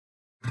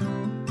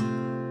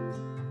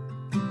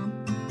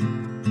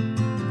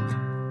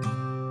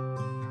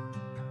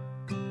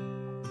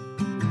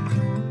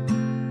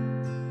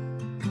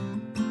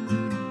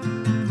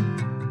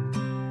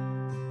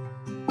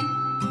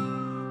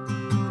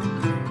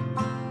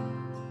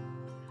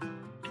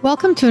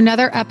Welcome to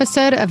another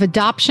episode of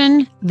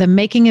Adoption, The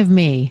Making of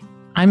Me.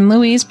 I'm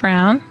Louise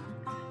Brown.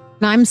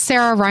 And I'm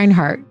Sarah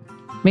Reinhart.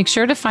 Make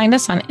sure to find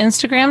us on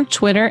Instagram,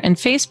 Twitter, and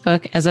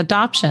Facebook as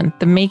Adoption,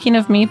 The Making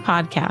of Me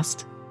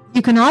podcast.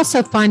 You can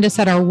also find us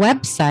at our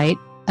website,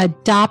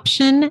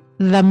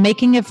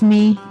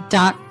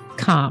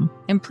 adoptionthemakingofme.com.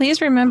 And please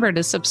remember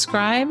to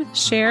subscribe,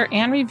 share,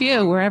 and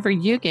review wherever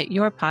you get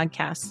your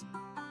podcasts.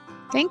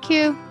 Thank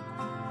you.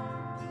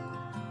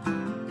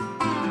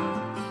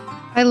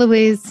 Hi,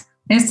 Louise.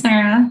 Hey,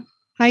 Sarah.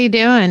 How you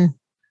doing?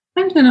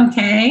 I'm doing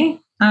okay.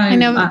 I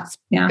know it's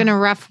been a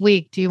rough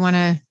week. Do you want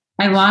to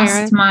I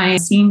lost my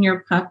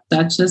senior pup,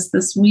 Duchess,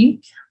 this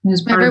week.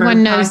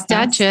 Everyone knows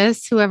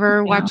Duchess.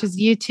 Whoever watches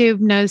YouTube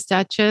knows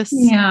Duchess.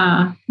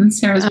 Yeah. And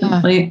Sarah's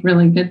been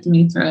really good to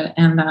me through it.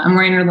 And I'm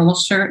wearing her little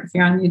shirt. If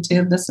you're on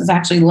YouTube, this is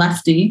actually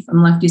Lefty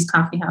from Lefty's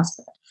Coffee House.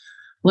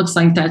 Looks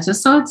like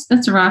Duchess. So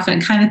it's rough.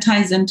 It kind of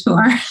ties into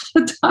our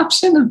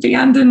adoption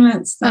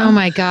abandonment stuff. Oh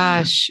my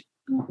gosh.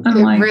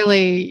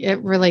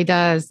 It really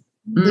does.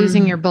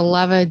 Losing your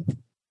beloved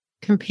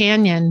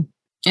companion.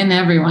 And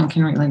everyone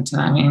can relate to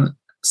that. I mean,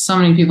 so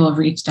many people have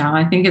reached out.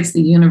 I think it's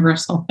the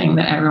universal thing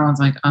that everyone's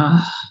like,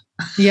 oh.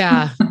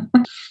 Yeah.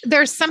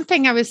 There's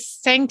something I was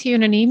saying to you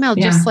in an email,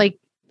 just like,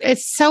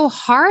 it's so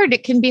hard.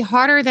 It can be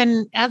harder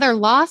than other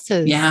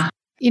losses. Yeah.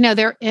 You know,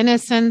 their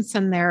innocence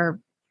and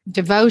their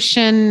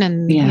devotion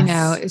and, you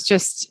know, it's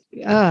just,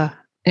 Yeah,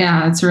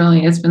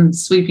 it's been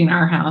sweeping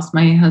our house.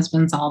 My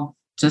husband's all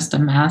just a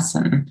mess.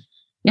 And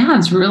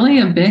it's really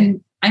a big,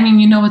 I mean,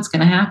 you know what's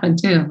going to happen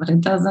too, but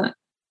it doesn't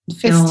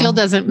feel. It still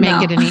doesn't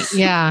make it any,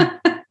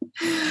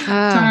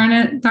 Darn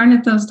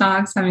it, those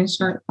dogs having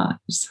short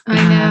lives.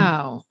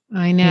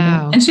 I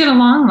know. And she had a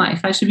long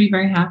life. I should be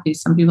very happy.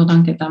 Some people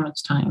don't get that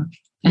much time.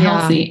 A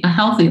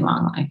healthy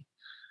long life.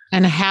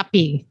 And a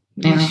happy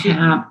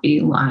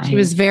life. She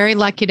was very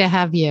lucky to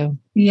have you.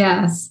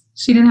 Yes.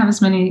 She didn't have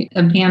as many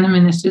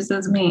abandonment issues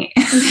as me.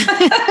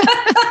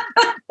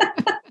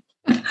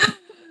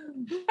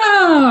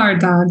 Oh, our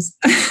dogs.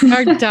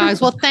 Our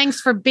dogs. Well,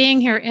 thanks for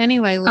being here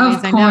anyway, Louise.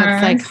 I know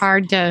it's like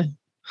hard to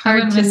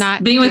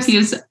not being with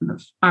you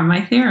are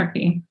my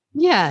therapy.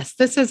 Yes,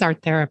 this is our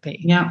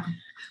therapy. Yeah.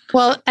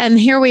 Well, and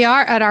here we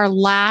are at our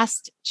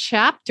last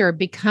chapter,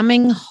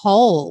 Becoming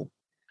Whole.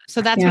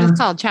 So that's what it's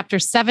called. Chapter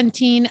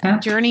 17,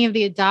 Journey of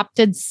the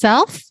Adopted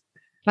Self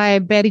by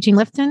Betty Jean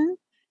Lifton.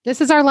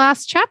 This is our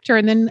last chapter.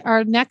 And then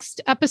our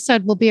next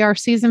episode will be our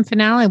season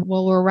finale.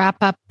 We'll wrap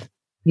up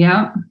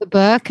the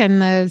book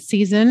and the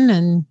season.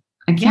 And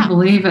I can't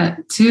believe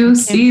it. 2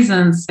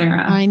 seasons,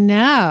 Sarah. I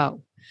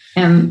know.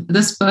 And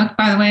this book,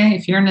 by the way,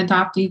 if you're an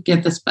adoptee,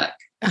 get this book.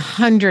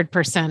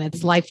 100%.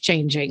 It's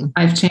life-changing.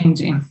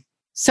 Life-changing.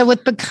 So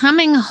with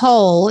Becoming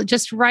Whole,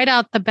 just right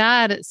out the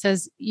bat, it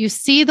says, you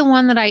see the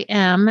one that I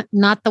am,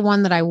 not the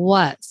one that I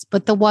was,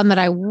 but the one that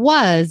I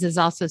was is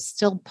also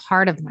still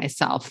part of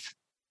myself.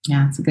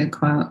 Yeah, it's a good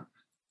quote.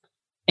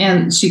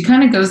 And she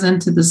kind of goes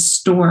into the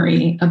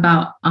story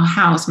about a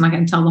house. I'm not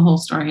going to tell the whole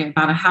story,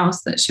 about a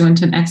house that she went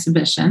to an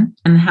exhibition,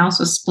 and the house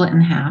was split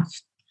in half.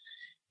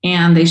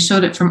 And they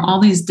showed it from all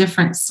these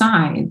different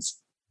sides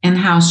and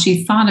how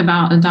she thought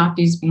about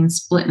adoptees being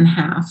split in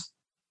half.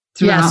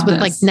 Yes, with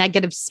like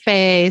negative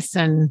space.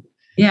 And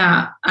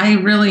yeah, I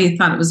really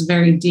thought it was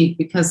very deep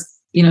because,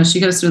 you know, she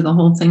goes through the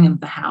whole thing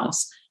of the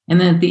house. And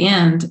then at the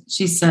end,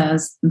 she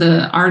says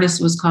the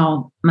artist was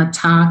called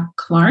Mata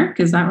Clark.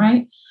 Is that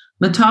right?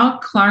 Mata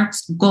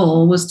Clark's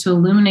goal was to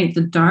illuminate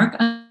the dark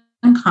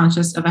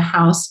unconscious of a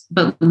house,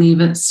 but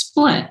leave it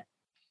split.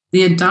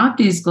 The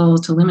adoptee's goal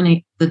is to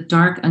eliminate the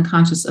dark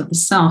unconscious of the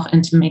self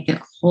and to make it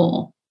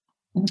whole.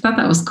 I thought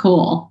that was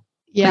cool.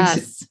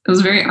 Yes. It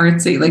was very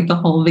artsy, like the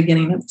whole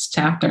beginning of this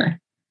chapter.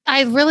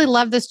 I really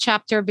love this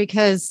chapter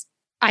because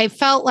I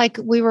felt like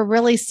we were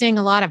really seeing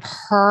a lot of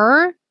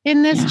her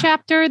in this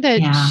chapter,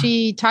 that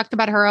she talked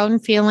about her own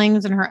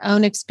feelings and her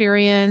own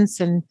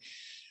experience, and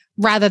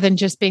rather than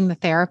just being the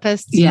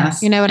therapist.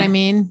 Yes. You know what I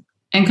mean?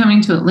 And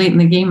coming to it late in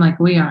the game like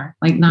we are,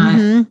 like not,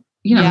 as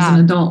an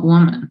adult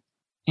woman.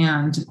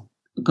 And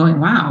going,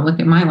 wow, look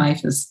at my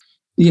life as,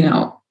 you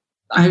know,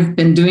 I've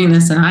been doing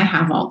this and I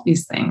have all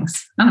these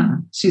things. I don't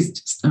know. She's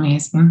just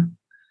amazing.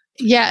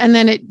 Yeah. And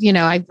then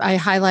I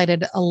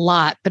highlighted a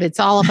lot, but it's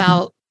all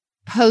about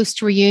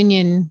post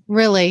reunion,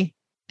 really,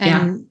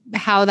 and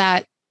how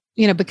that,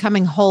 you know,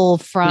 becoming whole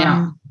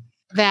from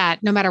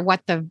that, no matter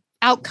what the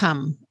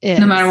outcome is.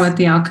 No matter what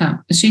the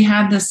outcome. She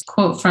had this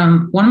quote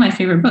from one of my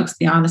favorite books,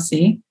 The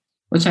Odyssey,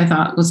 which I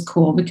thought was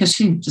cool because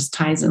she just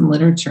ties in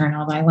literature and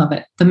all that. I love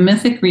it. The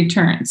mythic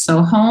returns.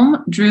 So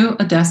home drew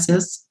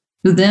Odysseus,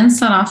 who then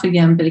set off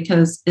again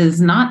because it is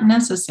not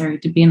necessary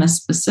to be in a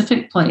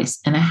specific place,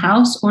 in a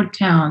house or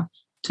town,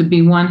 to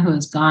be one who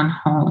has gone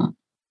home.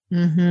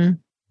 Mm-hmm.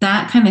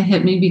 That kind of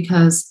hit me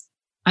because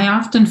I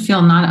often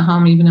feel not at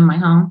home, even in my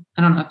home.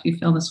 I don't know if you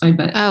feel this way,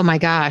 but oh my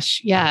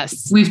gosh,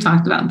 yes. We've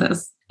talked about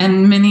this.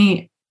 And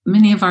many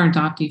of our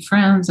adoptee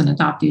friends and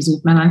adoptees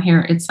we've met on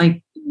here, it's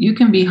like you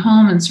can be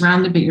home and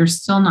surrounded, but you're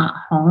still not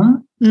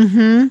home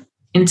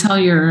until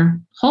you're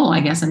whole, I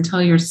guess, until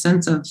your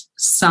sense of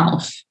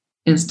self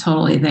is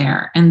totally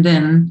there. And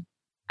then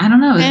I don't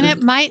know. And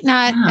it might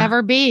not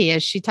ever be,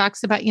 as she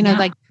talks about,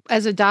 like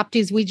as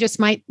adoptees, we just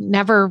might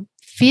never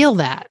feel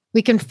that.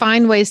 We can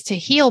find ways to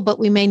heal, but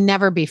we may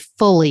never be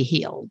fully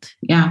healed.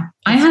 Yeah.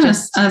 I had a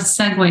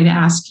segue to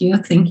ask you,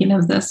 thinking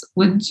of this.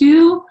 Would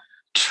you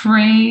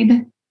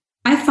trade?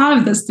 I thought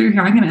of this through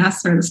here. I'm going to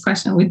ask her this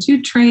question. Would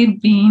you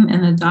trade being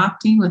an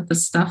adoptee with the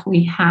stuff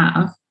we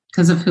have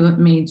because of who it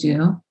made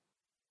you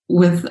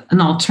with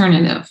an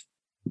alternative?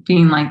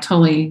 Being like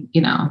totally,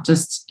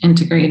 just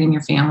integrating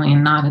your family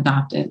and not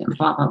adopted and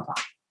blah, blah, blah.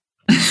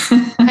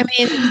 I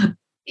mean,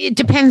 it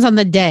depends on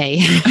the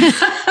day.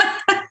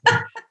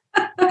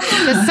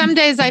 Because some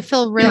days I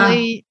feel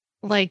really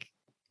like,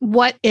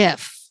 what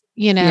if,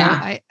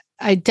 I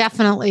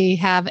definitely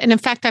have. And in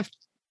fact,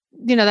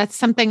 that's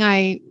something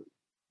I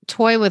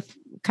toy with,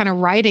 kind of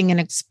writing and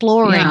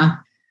exploring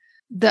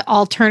the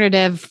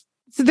alternative.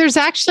 So there's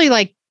actually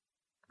like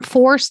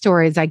 4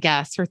 stories, I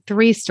guess, or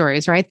 3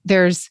 stories, right?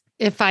 There's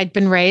if I'd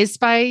been raised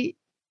by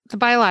the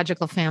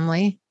biological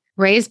family,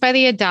 raised by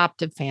the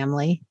adoptive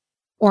family,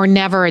 or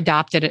never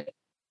adopted it.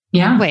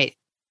 Yeah. Wait,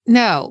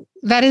 no,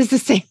 that is the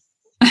same.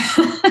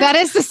 That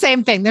is the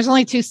same thing. There's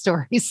only 2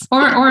 stories.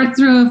 Or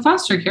through a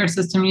foster care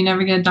system, you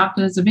never get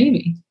adopted as a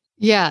baby.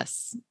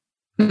 Yes.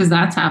 Because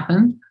that's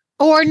happened.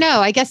 Or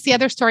no, I guess the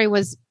other story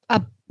was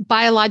a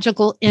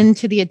biological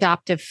into the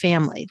adoptive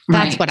family.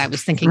 That's what I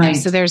was thinking of.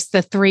 So there's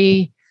the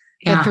 3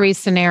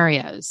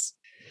 scenarios.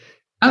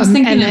 I was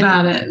thinking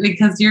about it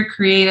because you're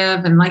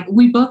creative and like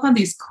we both have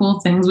these cool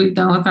things we've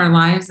done with our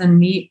lives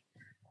and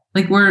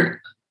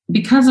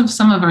because of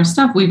some of our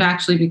stuff, we've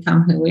actually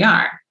become who we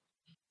are.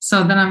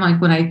 So then I'm like,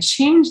 would I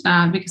change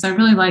that? Because I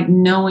really like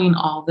knowing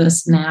all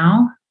this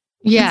now.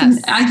 Yes.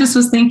 I just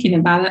was thinking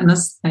about it and the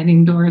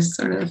sliding doors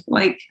sort of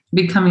like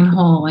becoming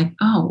whole, like,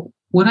 oh,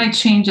 would I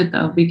change it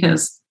though?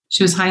 Because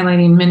she was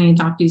highlighting many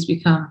adoptees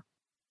become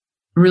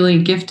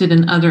really gifted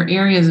in other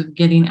areas of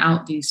getting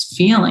out these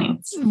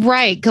feelings.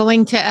 Right.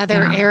 Going to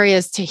other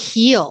areas to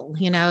heal,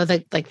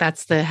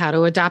 that's the how do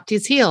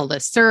adoptees heal, the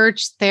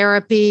search,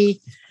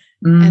 therapy.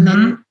 Mm-hmm.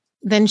 And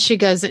then she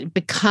goes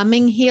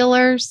becoming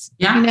healers,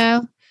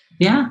 Yeah.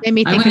 Made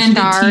me think of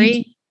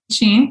Shari.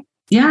 Teaching.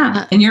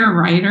 Yeah. And you're a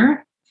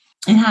writer.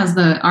 It has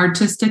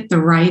the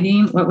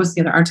writing. What was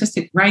the other?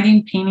 Artistic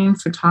writing, painting,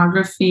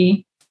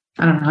 photography.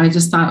 I don't know. I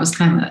just thought it was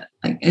kind of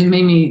like, it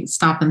made me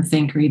stop and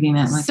think reading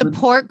it. Like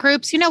support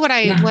groups. What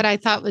I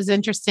thought was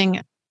interesting.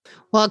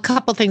 Well, a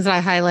couple things that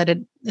I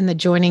highlighted in the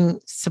joining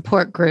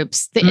support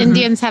groups. The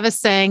Indians have a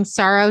saying,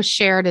 sorrow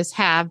shared is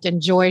halved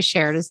and joy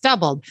shared is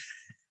doubled.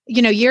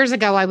 Years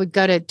ago, I would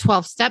go to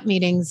 12-step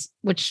meetings,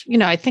 which,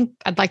 I think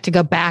I'd like to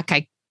go back.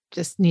 I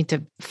just need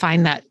to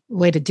find that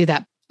way to do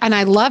that. And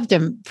I loved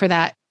him for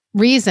that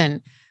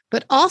reason.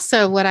 But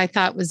also what I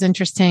thought was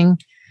interesting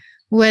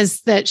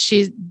was that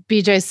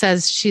BJ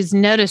says she's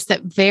noticed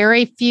that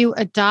very few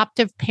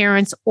adoptive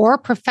parents or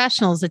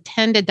professionals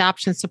attend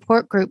adoption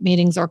support group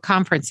meetings or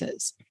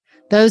conferences.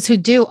 Those who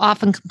do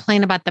often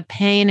complain about the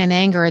pain and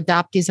anger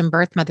adoptees and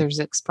birth mothers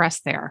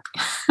express there.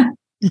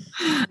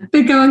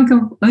 They go and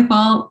go like,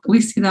 well, we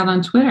see that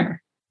on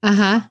Twitter.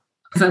 Uh-huh.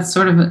 That's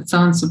sort of its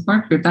own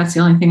support group. That's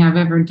the only thing I've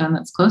ever done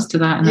that's close to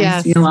that. And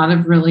I see a lot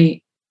of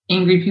really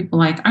angry people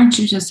like, aren't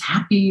you just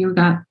happy you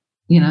got,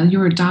 you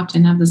were adopted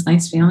and have this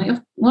nice family?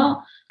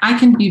 Well, I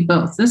can be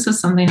both. This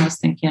is something I was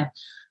thinking.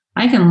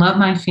 I can love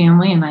my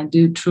family, and I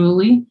do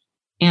truly,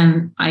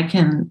 and I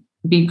can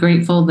be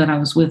grateful that I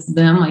was with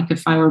them, like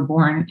if I were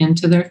born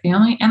into their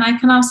family. And I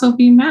can also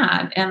be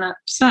mad and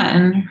upset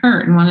and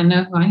hurt and want to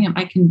know who I am.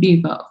 I can be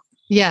both.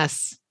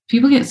 Yes.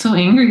 People get so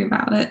angry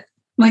about it,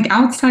 like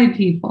outside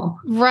people.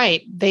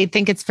 Right. They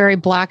think it's very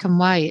black and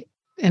white,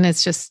 and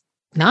it's just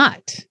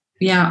not.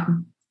 Yeah.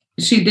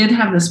 She did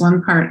have this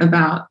one part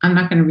about, I'm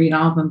not going to read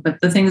all of them, but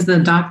the things the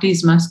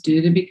adoptees must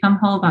do to become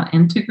whole about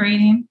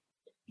integrating.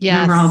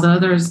 Yes. Remember all the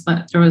others,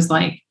 but there was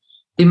like,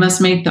 they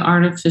must make the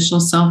artificial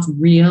self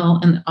real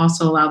and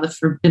also allow the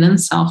forbidden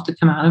self to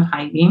come out of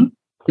hiding.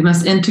 They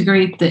must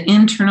integrate the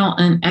internal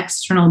and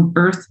external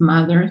birth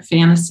mother,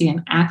 fantasy,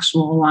 and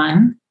actual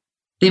one.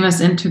 They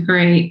must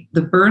integrate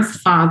the birth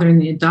father and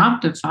the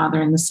adoptive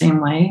father in the same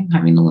way. I'm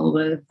having a little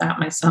bit of that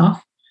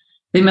myself.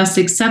 They must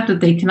accept that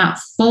they cannot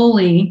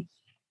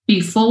be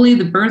fully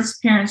the birth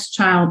parent's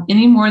child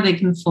anymore. They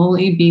can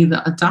fully be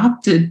the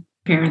adopted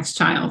parent's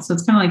child. So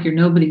it's kind of like you're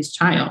nobody's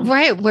child.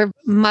 Right. We're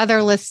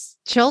motherless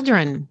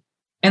children.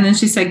 And then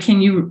she said,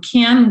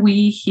 can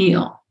we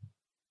heal?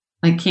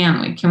 Like, can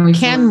we? Can we?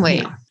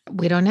 Heal?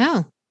 We don't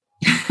know.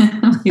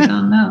 We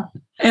don't know.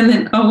 And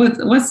then,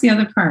 what's the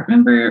other part?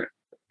 Remember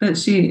that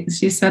she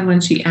said when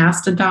she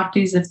asked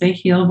adoptees if they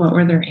healed, what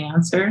were their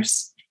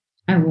answers?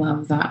 I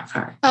love that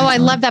part. Oh, I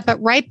love that.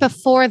 But right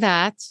before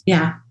that,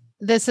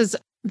 this is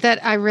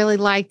that I really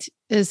liked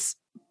is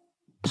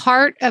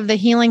part of the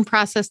healing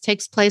process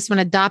takes place when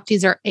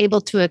adoptees are able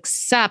to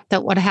accept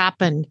that what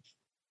happened.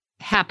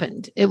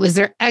 It was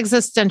their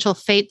existential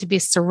fate to be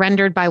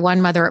surrendered by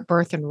one mother at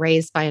birth and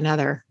raised by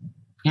another.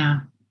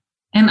 Yeah.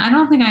 And I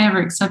don't think I ever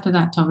accepted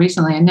that till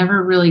recently. I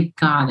never really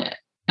got it.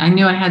 I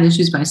knew I had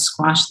issues, but I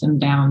squashed them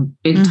down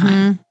big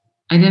time.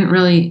 I didn't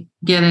really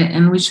get it.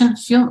 And we shouldn't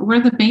feel, we're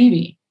the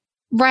baby.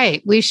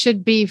 Right. We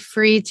should be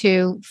free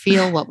to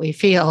feel what we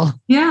feel.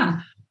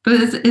 Yeah. But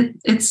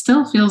it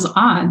still feels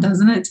odd,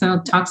 doesn't it,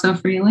 to talk so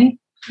freely?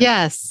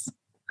 Yes.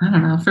 I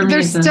don't know. For me,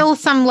 there's still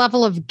some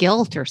level of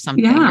guilt or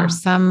something, or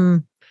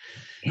some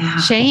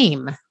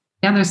shame.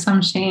 Yeah, there's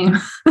some shame.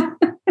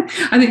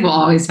 I think we'll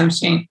always have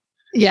shame.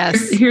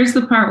 Yes. Here's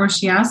the part where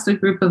she asked a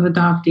group of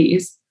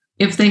adoptees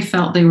if they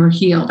felt they were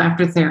healed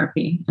after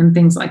therapy and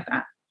things like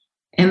that.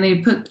 And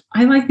they put,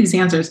 I like these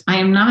answers. I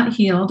am not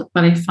healed,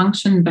 but I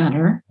function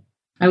better.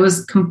 I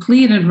was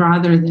completed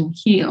rather than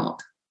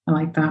healed. I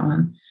like that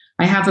one.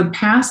 I have a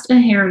past, a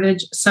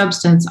heritage,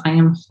 substance. I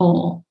am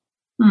whole.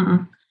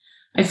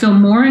 I feel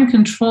more in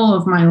control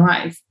of my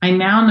life. I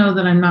now know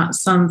that I'm not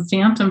some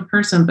phantom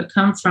person, but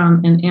come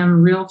from and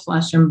am real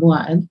flesh and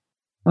blood.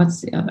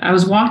 What's the other? I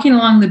was walking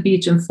along the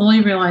beach and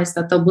fully realized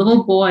that the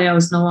little boy I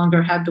was no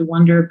longer had to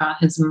wonder about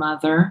his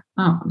mother.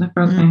 Oh, that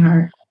broke my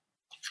heart.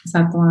 Is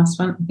that the last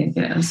one? I think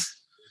it is.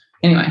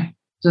 Anyway,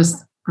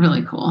 just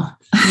really cool.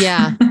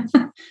 Yeah.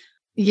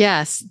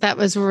 Yes, that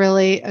was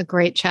really a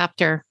great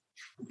chapter.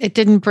 It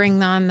didn't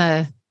bring on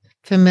the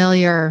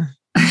familiar,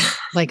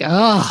 like,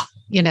 oh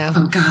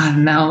God,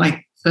 no,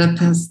 like the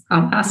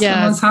last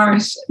one was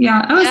harsh.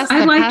 Yeah,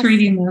 I liked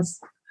reading this.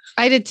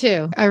 I did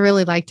too. I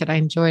really liked it. I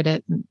enjoyed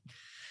it.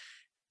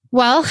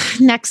 Well,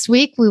 next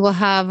week we will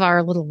have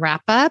our little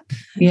wrap up.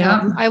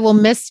 Yeah. I will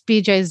miss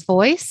BJ's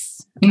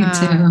voice. Me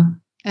too.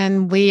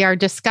 And we are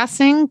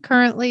discussing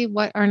currently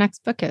what our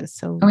next book is.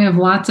 So we have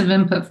lots of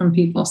input from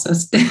people. So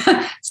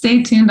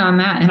stay tuned on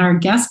that. And our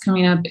guest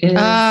coming up is...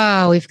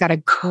 Oh, we've got a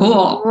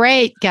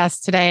great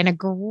guest today and a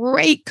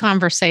great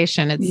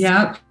conversation.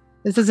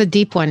 This is a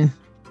deep one.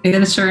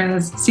 It sure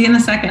is. See you in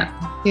a second.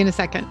 See you in a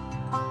second.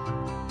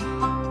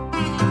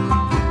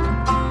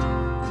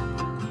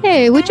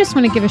 Hey, we just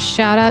want to give a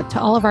shout out to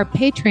all of our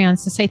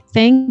Patreons to say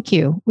thank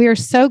you. We are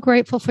so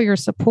grateful for your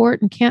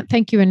support and can't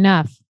thank you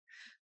enough.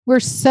 We're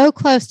so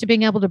close to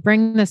being able to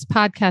bring this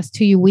podcast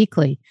to you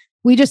weekly.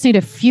 We just need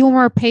a few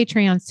more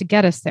Patreons to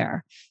get us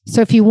there.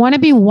 So if you want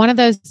to be one of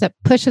those that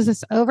pushes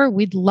us over,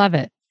 we'd love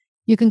it.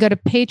 You can go to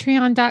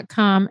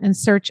patreon.com and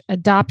search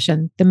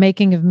Adoption, The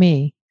Making of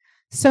Me.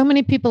 So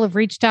many people have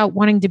reached out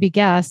wanting to be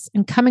guests,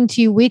 and coming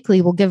to you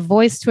weekly will give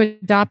voice to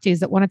adoptees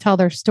that want to tell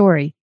their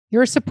story.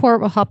 Your support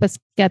will help us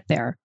get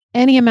there.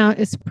 Any amount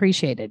is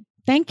appreciated.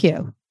 Thank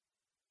you.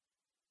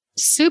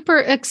 Super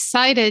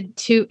excited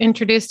to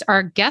introduce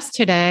our guest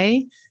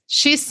today.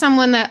 She's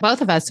someone that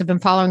both of us have been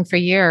following for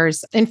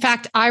years. In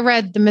fact, I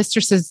read The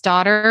Mistress's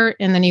Daughter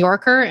in the New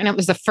Yorker, and it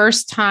was the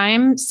first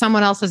time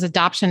someone else's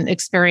adoption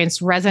experience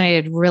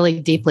resonated really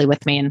deeply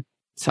with me. And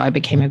so I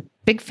became a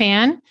big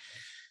fan.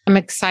 I'm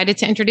excited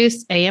to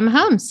introduce A.M.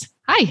 Holmes.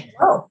 Hi.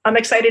 Oh, I'm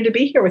excited to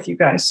be here with you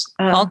guys.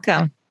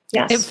 Welcome.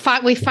 Yes.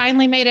 We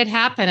finally made it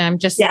happen. I'm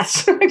just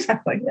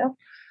exactly. Yeah.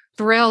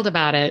 Thrilled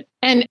about it.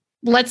 And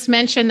let's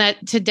mention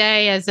that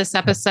today, as this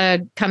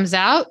episode comes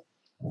out,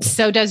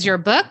 so does your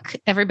book.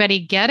 Everybody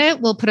get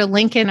it. We'll put a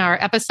link in our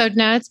episode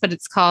notes, but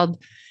it's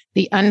called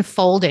The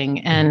Unfolding,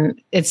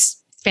 and it's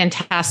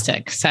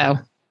fantastic. So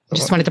I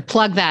just wanted to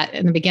plug that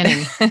in the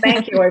beginning.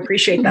 Thank you. I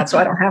appreciate that. So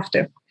I don't have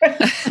to.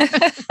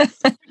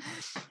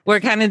 We're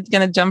kind of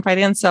going to jump right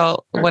in.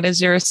 So what is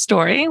your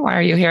story? Why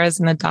are you here as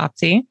an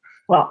adoptee?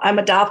 Well, I'm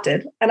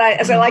adopted. And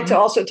I like to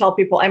also tell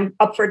people, I'm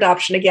up for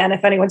adoption again,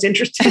 if anyone's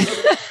interested.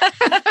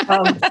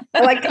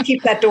 I like to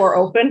keep that door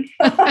open.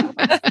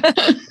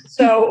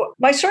 So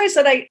my story is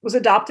that I was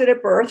adopted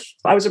at birth.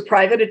 I was a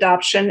private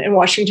adoption in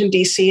Washington,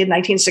 D.C. in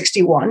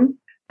 1961.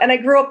 And I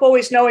grew up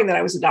always knowing that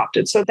I was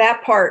adopted. So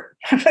that part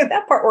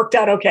worked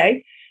out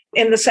okay,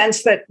 in the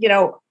sense that,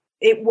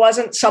 it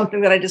wasn't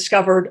something that I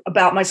discovered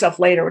about myself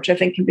later, which I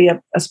think can be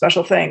a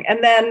special thing.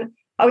 And then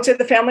I would say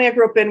the family I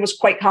grew up in was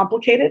quite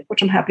complicated,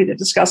 which I'm happy to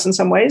discuss in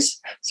some ways,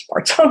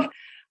 parts of.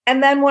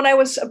 And then when I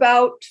was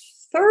about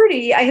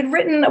 30, I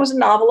was a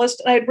novelist,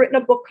 and I had written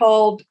a book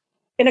called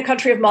In a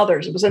Country of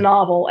Mothers. It was a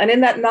novel. And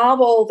in that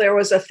novel, there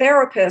was a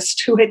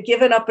therapist who had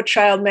given up a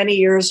child many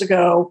years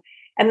ago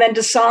and then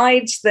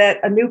decides that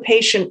a new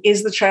patient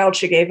is the child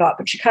she gave up.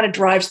 And she kind of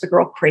drives the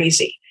girl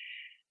crazy.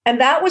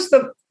 And that was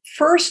the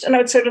first, and I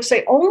would sort of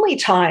say only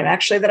time,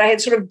 actually, that I had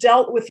sort of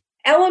dealt with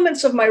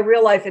elements of my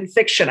real life in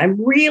fiction.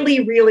 I'm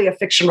really, really a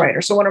fiction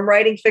writer. So when I'm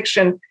writing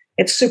fiction,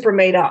 it's super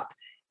made up.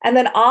 And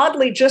then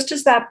oddly, just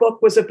as that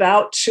book was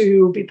about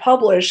to be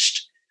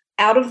published,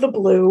 out of the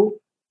blue,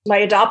 my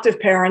adoptive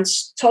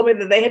parents told me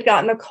that they had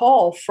gotten a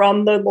call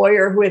from the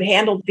lawyer who had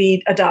handled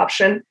the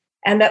adoption,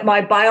 and that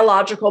my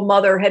biological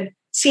mother had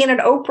seen an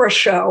Oprah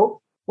show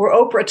where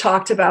Oprah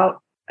talked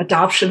about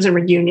adoptions and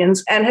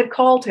reunions, and had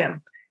called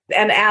him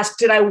and asked,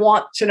 did I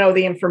want to know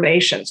the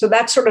information? So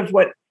that's sort of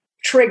what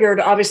triggered,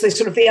 obviously,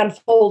 sort of the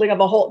unfolding of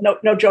a whole,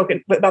 no joke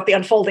about the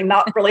unfolding,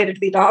 not related to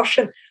the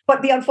adoption,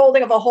 but the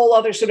unfolding of a whole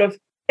other sort of,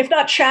 if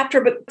not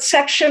chapter, but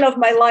section of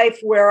my life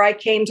where I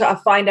came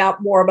to find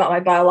out more about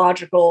my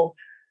biological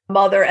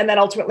mother, and then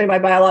ultimately my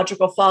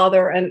biological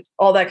father and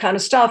all that kind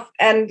of stuff.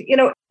 And,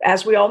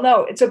 as we all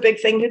know, it's a big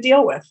thing to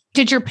deal with.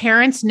 Did your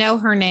parents know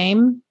her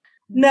name?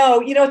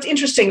 No, it's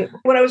interesting.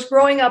 When I was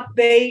growing up,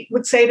 they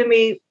would say to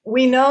me,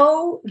 we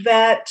know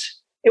that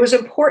it was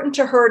important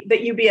to her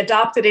that you be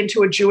adopted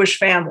into a Jewish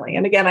family.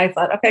 And again, I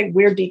thought, okay,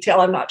 weird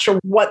detail. I'm not sure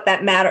what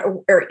that matter,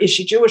 or is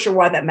she Jewish or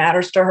why that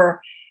matters to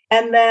her.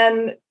 And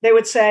then they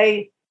would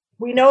say,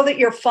 we know that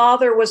your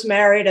father was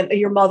married and that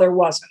your mother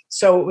wasn't.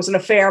 So it was an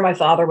affair my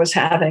father was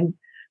having.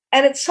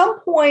 And at some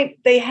point,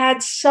 they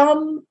had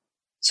some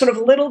sort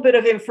of little bit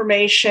of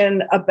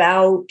information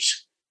about,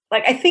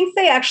 I think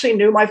they actually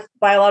knew my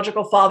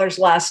biological father's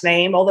last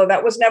name, although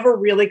that was never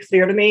really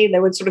clear to me. They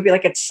would sort of be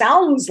like, it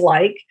sounds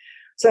like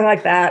something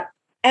like that.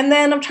 And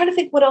then I'm trying to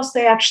think what else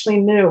they actually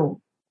knew.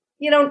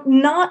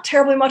 Not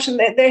terribly much. And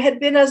there had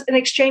been an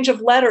exchange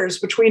of letters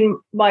between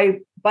my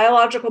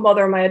biological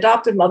mother and my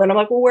adopted mother. And I'm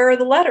like, well, where are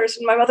the letters?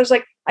 And my mother's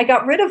like, I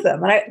got rid of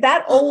them. And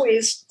that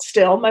always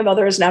still, my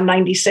mother is now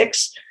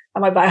 96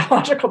 and my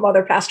biological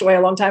mother passed away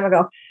a long time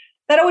ago.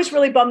 That always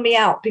really bummed me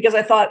out because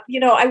I thought,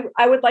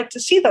 I would like to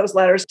see those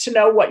letters to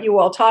know what you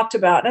all talked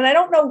about. And I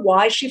don't know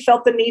why she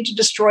felt the need to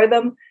destroy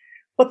them.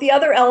 But the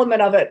other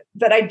element of it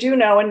that I do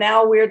know, and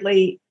now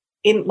weirdly,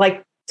 in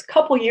a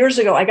couple years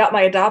ago, I got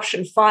my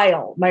adoption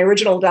file, my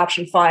original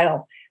adoption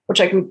file,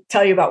 which I can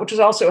tell you about, which has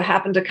also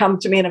happened to come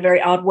to me in a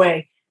very odd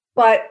way.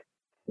 But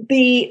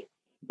the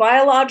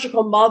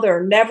biological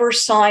mother never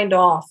signed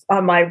off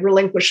on my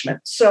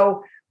relinquishment.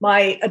 So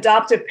my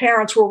adoptive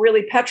parents were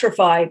really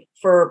petrified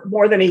for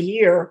more than a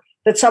year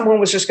that someone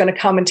was just going to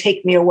come and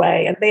take me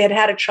away. And they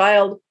had a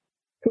child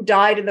who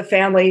died in the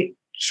family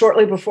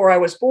shortly before I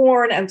was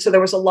born. And so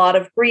there was a lot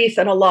of grief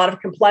and a lot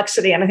of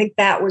complexity. And I think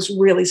that was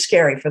really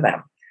scary for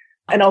them.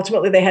 And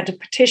ultimately they had to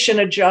petition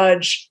a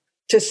judge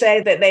to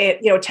say that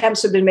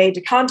attempts had been made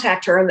to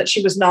contact her and that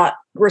she was not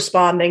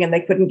responding and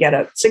they couldn't get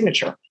a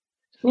signature.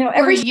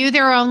 Were you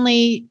their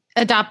only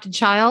adopted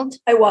child?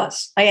 I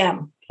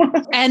am.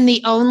 And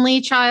the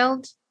only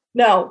child?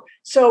 No.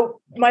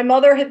 So my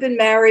mother had been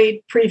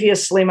married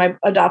previously, my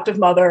adoptive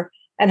mother,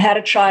 and had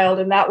a child.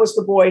 And that was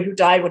the boy who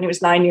died when he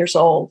was 9 years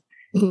old.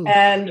 Mm-hmm.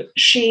 And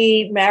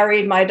she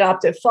married my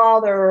adoptive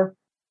father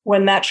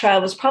when that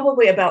child was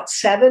probably about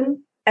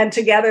 7. And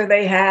together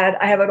I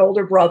have an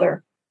older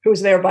brother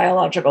who's their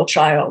biological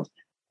child.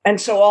 And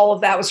so all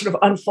of that was sort of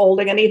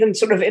unfolding. And even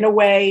sort of in a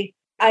way,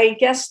 I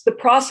guess the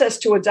process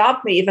to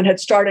adopt me even had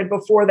started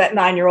before that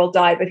 9-year-old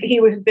died, but he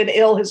had been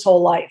ill his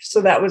whole life.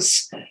 So that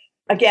was,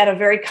 again, a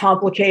very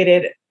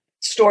complicated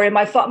story.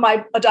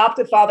 My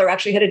adoptive father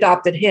actually had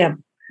adopted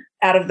him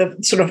out of the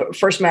sort of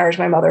first marriage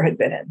my mother had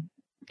been in.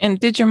 And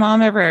did your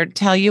mom ever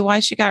tell you why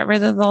she got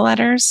rid of the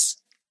letters?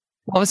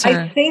 What was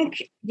her? I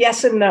think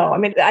yes and no. I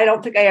mean, I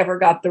don't think I ever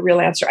got the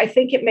real answer. I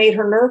think it made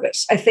her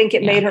nervous. I think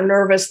it made her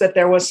nervous that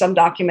there was some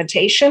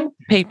documentation.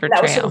 Paper trail.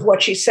 That was sort of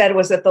what she said,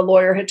 was that the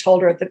lawyer had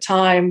told her at the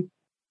time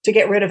to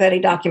get rid of any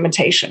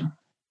documentation.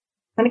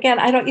 And again,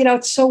 I don't,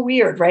 it's so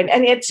weird, right?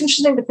 And it's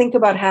interesting to think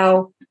about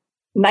how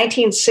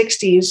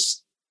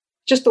 1960s,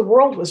 just the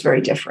world was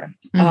very different.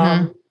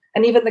 Mm-hmm.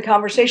 And even the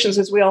conversations,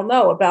 as we all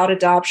know, about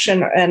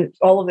adoption and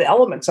all of the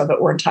elements of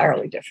it were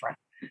entirely different.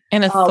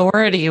 And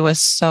authority was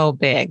so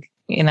big.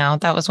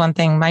 That was one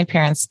thing my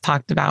parents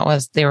talked about,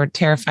 was they were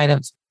terrified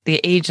of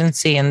the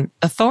agency and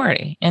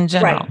authority in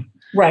general.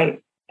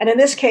 Right. And in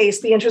this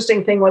case, the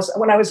interesting thing was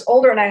when I was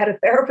older and I had a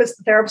therapist,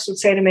 the therapist would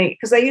say to me,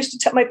 because they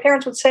used to my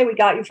parents would say, we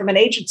got you from an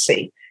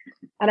agency.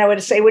 And I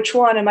would say, which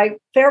one? And my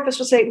therapist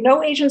would say,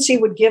 no agency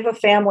would give a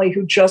family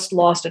who just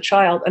lost a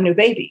child a new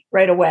baby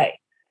right away.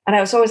 And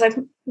I was always like,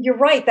 you're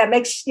right. That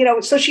makes,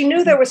 so she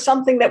knew there was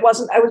something that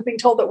I was being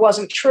told that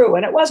wasn't true.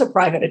 And it was a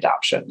private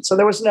adoption. So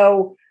there was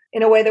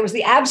in a way, there was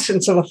the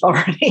absence of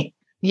authority.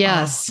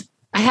 Yes.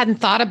 I hadn't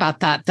thought about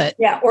that.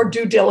 Or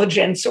due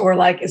diligence, or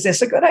is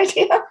this a good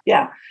idea?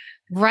 Yeah.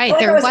 Right.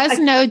 There was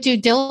no due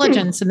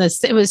diligence in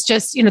this. It was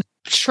just,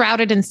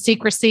 shrouded in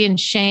secrecy and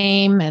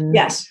shame. And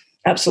yes,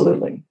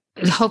 absolutely.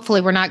 Hopefully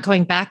we're not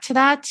going back to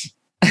that.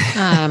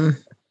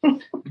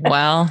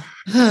 Well,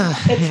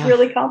 it's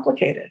really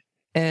complicated.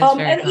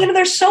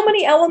 There's so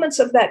many elements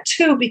of that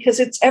too,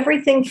 because it's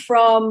everything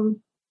from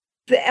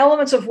the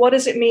elements of what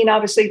does it mean,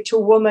 obviously, to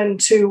a woman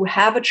to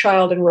have a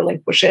child and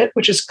relinquish it,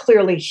 which is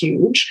clearly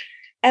huge.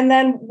 And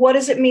then what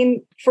does it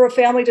mean for a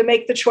family to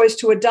make the choice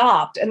to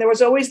adopt? And there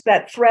was always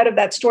that thread of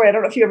that story. I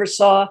don't know if you ever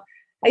saw,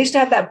 I used to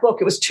have that book.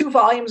 It was 2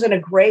 volumes in a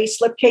gray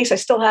slipcase. I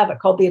still have it,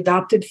 called The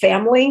Adopted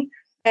Family.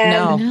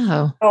 And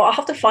no. I'll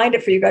have to find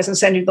it for you guys and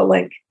send you the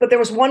link. But there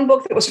was one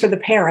book that was for the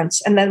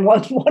parents and then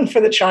one for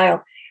the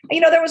child.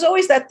 And, there was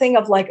always that thing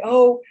of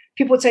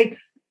people would say,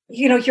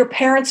 your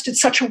parents did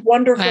such a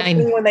wonderful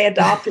thing when they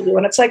adopted you.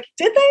 And it's like,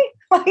 did they?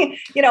 Right.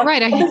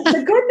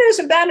 The good news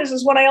and bad news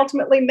is when I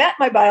ultimately met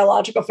my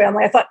biological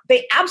family, I thought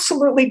they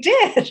absolutely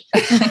did,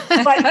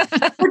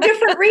 but for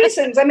different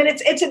reasons. I mean,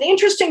 it's an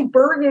interesting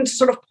burden to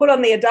sort of put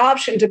on the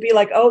adoption to be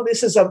like, oh,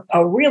 this is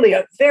a really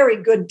a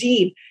very good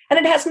deed. And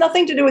it has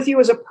nothing to do with you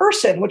as a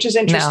person, which is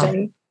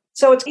interesting. No.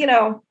 So it's,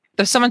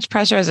 there's so much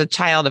pressure as a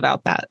child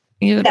about that.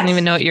 You don't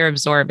even know what you're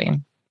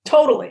absorbing.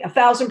 Totally,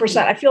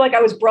 1,000%. I feel like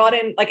I was brought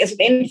in like as an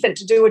infant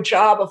to do a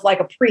job of like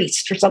a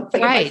priest or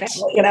something in my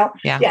family, you know?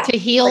 Yeah. To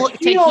heal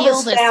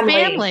this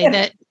family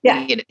that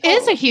it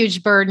is a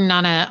huge burden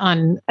on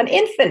an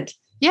infant.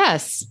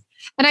 Yes.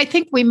 And I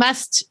think we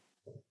must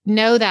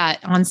know that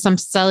on some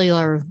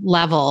cellular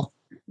level.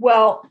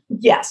 Well,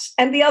 yes.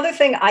 And the other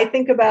thing I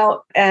think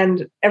about,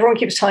 and everyone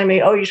keeps telling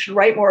me, oh, you should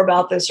write more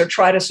about this or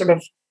try to sort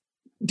of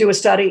do a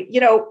study. You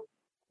know,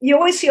 you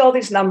always see all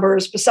these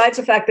numbers, besides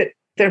the fact that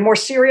there are more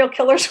serial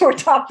killers who are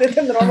adopted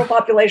than the normal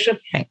population,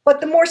 but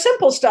the more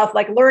simple stuff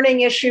like learning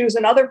issues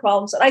and other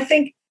problems. And I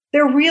think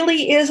there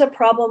really is a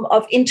problem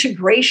of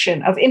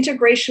integration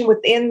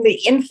within the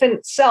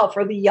infant self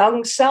or the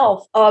young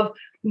self, of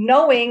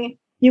knowing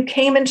you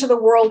came into the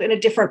world in a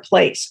different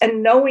place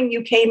and knowing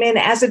you came in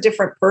as a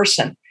different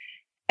person.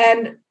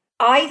 And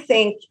I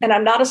think, and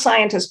I'm not a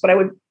scientist, but I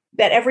would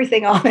bet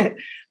everything on it,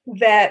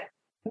 that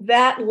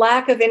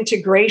lack of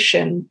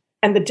integration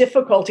and the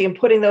difficulty in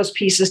putting those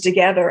pieces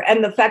together,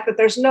 and the fact that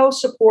there's no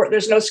support,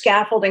 there's no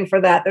scaffolding for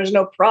that, there's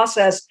no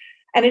process,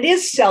 and it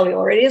is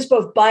cellular, it is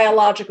both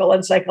biological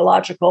and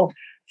psychological,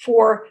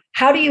 for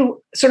how do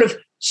you sort of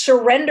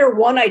surrender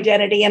one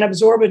identity and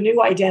absorb a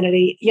new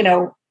identity, you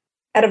know,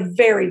 at a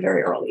very,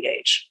 very early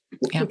age.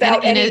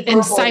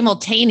 And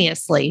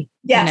simultaneously.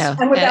 Yes, you know,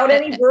 and without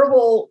any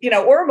verbal, you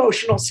know, or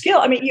emotional skill.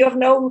 I mean, you have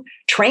no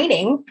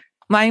training.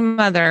 My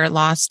mother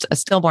lost a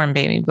stillborn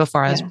baby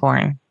before I was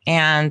born.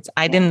 And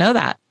I didn't know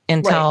that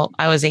until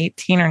I was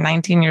 18 or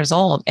 19 years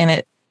old.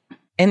 And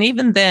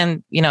even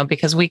then, you know,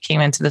 because we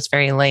came into this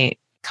very late,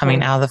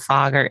 coming out of the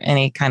fog or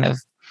any kind of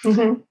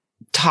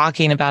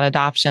talking about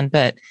adoption.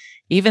 But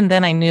even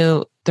then I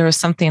knew there was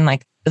something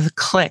like the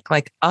click,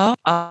 like, oh,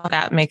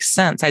 that makes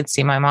sense. I'd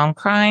see my mom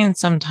crying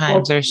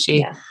sometimes, or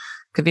she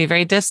could be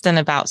very distant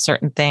about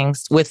certain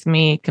things with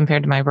me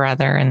compared to my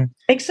brother. And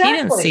he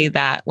didn't see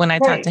that. When I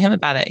talked to him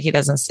about it, he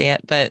doesn't see it.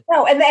 But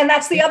no, and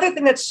that's the other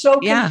thing that's so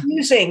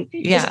confusing.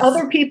 Is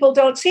other people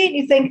don't see it. And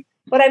you think,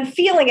 but I'm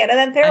feeling it. And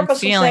then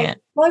therapists will say,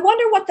 well, I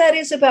wonder what that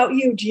is about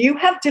you. Do you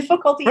have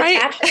difficulty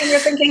attaching? And you're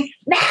thinking,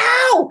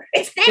 no,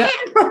 it's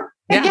them.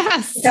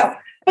 Yes. No,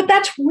 but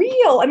that's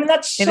real. I mean,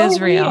 that's so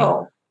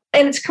real.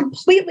 And it's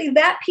completely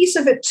that piece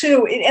of it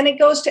too. And it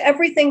goes to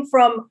everything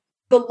from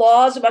the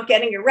laws about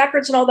getting your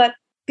records and all that.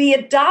 The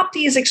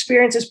adoptee's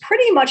experience is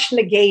pretty much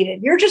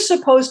negated. You're just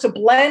supposed to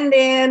blend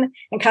in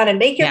and kind of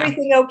make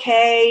everything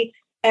okay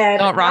and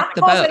not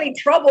cause any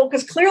trouble,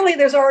 because clearly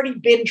there's already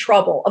been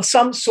trouble of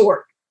some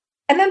sort.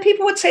 And then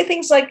people would say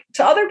things like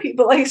to other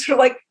people, like sort of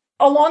like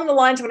along the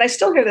lines of, and I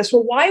still hear this,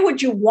 well, why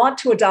would you want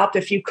to adopt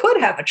if you could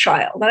have a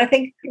child? And I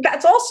think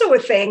that's also a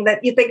thing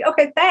that you think,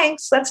 okay,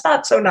 thanks, that's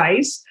not so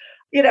nice.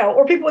 You know,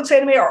 or people would say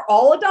to me, are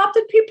all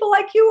adopted people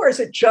like you, or is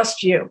it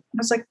just you? I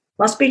was like,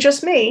 must be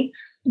just me.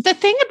 The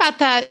thing about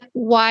that,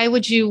 why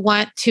would you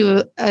want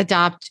to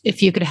adopt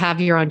if you could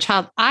have your own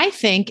child, I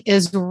think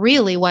is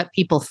really what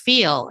people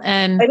feel.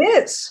 And it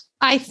is.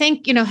 I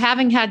think, you know,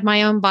 having had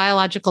my own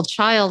biological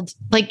child,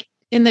 like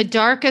in the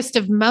darkest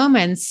of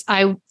moments,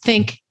 I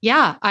think,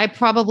 I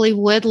probably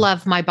would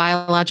love my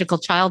biological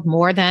child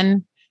more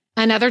than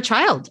another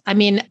child. I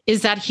mean,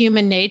 is that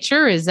human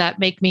nature? Does that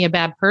make me a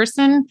bad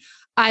person?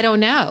 I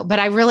don't know. But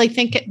I really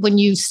think when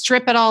you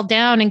strip it all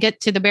down and get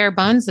to the bare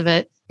bones of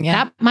it,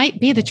 that might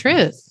be the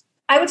truth.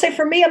 I would say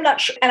for me, I'm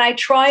not sure. And I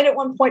tried at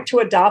one point to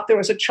adopt. There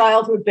was a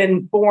child who had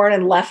been born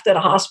and left at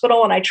a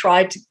hospital, and I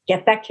tried to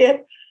get that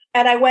kid.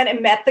 And I went and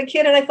met the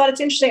kid, and I thought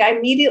it's interesting. I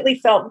immediately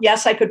felt,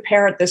 yes, I could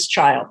parent this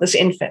child, this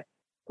infant,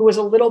 who was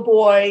a little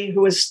boy, who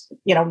was,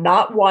 you know,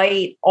 not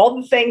white,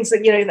 all the things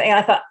that, you know, and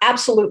I thought,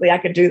 absolutely, I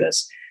could do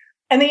this.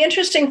 And the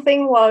interesting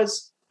thing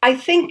was, I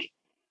think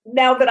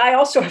now that I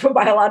also have a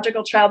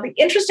biological child, the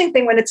interesting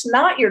thing when it's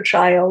not your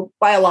child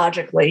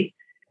biologically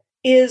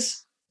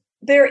is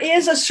there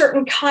is a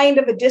certain kind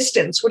of a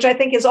distance, which I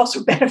think is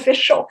also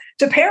beneficial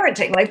to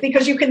parenting, like,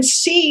 because you can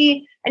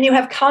see and you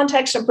have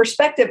context and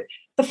perspective.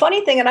 The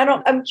funny thing, and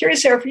I'm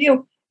curious, Sarah, for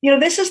you, you know,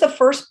 this is the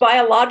first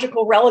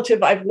biological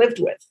relative I've lived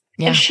with.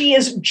 And she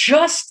is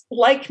just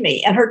like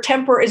me, and her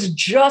temper is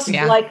just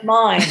like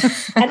mine.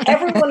 And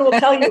everyone will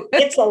tell you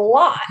it's a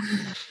lot,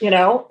 you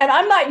know, and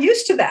I'm not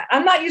used to that.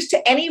 I'm not used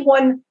to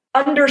anyone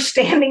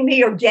understanding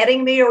me or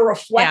getting me or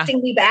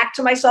reflecting me back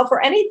to myself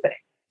or anything.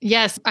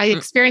 Yes, I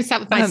experienced that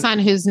with my son,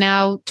 who's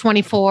now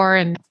 24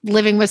 and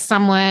living with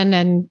someone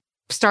and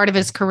start of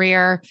his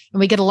career, and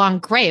we get along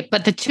great.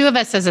 But the two of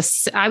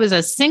us, I was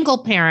a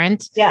single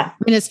parent. Yeah. I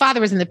mean, his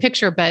father was in the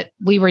picture, but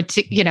we were,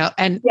 you know,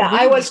 and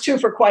I was too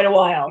for quite a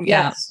while.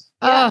 Yes.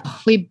 Oh,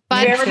 we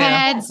butt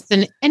heads.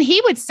 And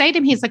he would say to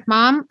me, he's like,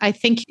 Mom, I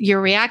think you're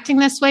reacting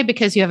this way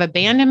because you have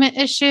abandonment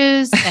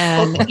issues.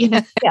 And, you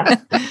know,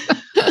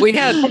 we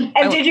had.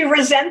 And did you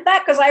resent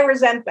that? Because I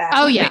resent that.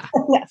 Oh, yeah.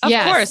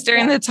 Of course.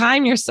 During the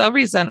time, you're so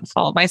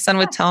resentful. My son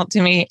would tell it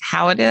to me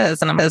how it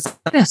is. And I'm like,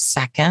 wait a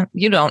second.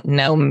 You don't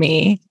know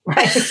me.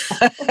 Right.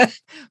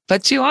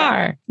 But you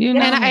are. You know.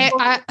 And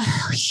I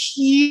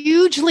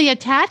hugely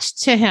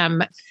attached to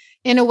him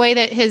in a way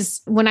that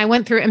when I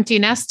went through empty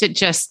nest, it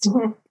just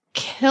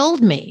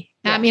killed me.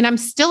 I mean,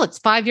 it's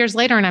 5 years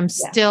later and I'm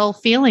still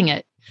feeling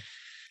it.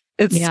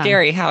 It's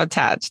scary how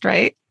attached,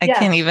 right? I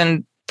can't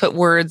even put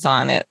words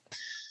on it.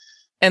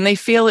 And they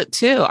feel it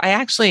too.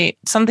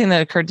 Something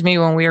that occurred to me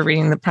when we were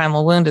reading The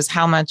Primal Wound is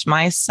how much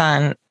my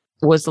son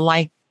was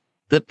like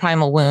the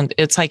primal wound.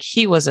 It's like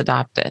he was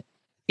adopted,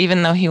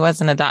 even though he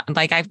wasn't adopted.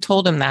 Like I've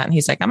told him that and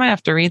he's like, I might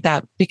have to read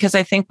that because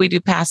I think we do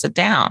pass it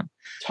down.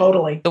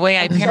 Totally. The way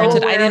I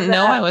parented, I didn't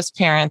know I was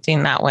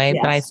parenting that way,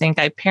 but I think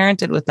I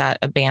parented with that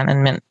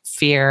abandonment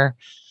fear.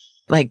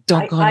 Like,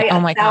 don't go. Oh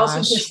my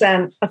gosh.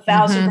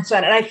 1,000%.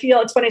 And I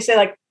feel, it's funny to say,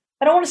 like,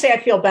 I don't want to say I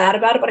feel bad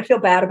about it, but I feel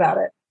bad about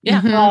it.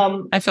 Yeah.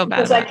 I feel bad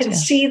because I can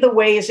see the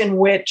ways in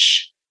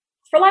which,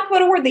 for lack of a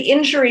better word, the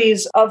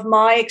injuries of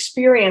my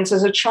experience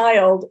as a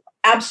child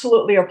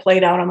absolutely are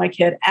played out on my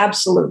kid.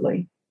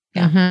 Absolutely.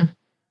 Yeah.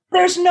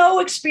 There's no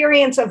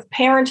experience of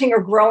parenting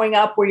or growing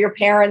up where your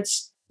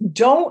parents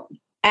don't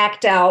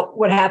act out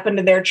what happened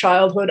in their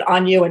childhood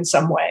on you in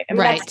some way. I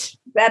mean,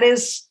 that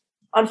is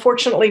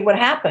unfortunately what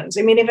happens.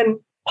 I mean, even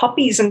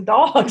puppies and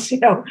dogs,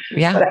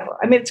 whatever.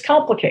 I mean, it's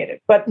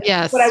complicated, but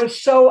I'm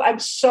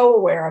so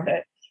aware of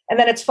it. And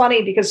then it's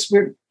funny because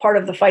we're part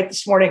of the fight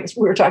this morning.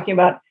 We were talking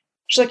about,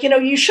 she's like,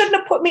 you shouldn't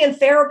have put me in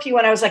therapy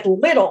when I was like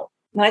little.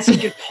 And I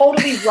said, you're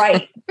totally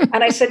right.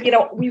 And I said,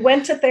 we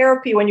went to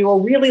therapy when you were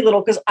really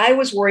little because I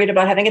was worried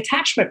about having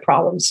attachment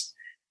problems.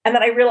 And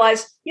then I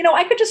realized,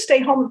 I could just stay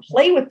home and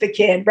play with the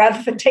kid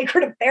rather than take her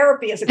to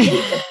therapy as a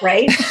kid,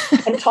 right?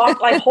 And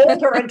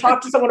hold her and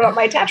talk to someone about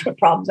my attachment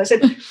problems. I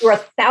said, you're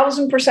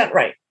 1,000%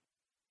 right.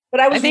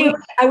 But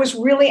I was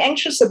really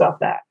anxious about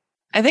that.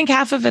 I think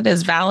half of it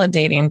is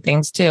validating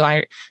things too.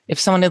 If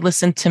someone had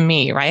listened to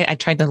me, right? I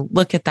tried to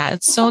look at that.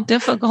 It's so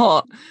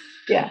difficult.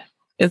 Yeah.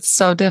 It's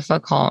so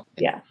difficult.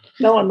 Yeah.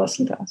 No one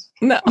listened to us.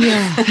 No.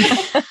 Yeah.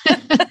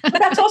 But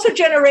that's also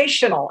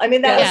generational. I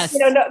mean, that was,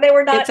 they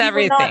were not, it's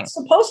everything. Were not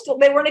supposed to,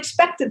 they weren't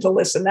expected to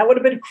listen. That would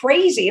have been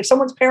crazy. If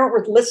someone's parent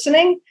were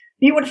listening,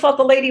 you would have thought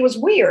the lady was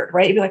weird,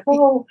 right? You'd be like,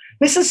 oh,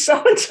 Mrs.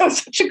 So-and-so is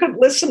such a good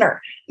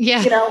listener.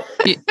 Yeah.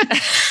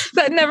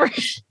 That never...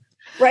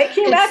 Right?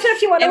 Can you imagine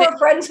if you went to a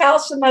friend's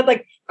house and had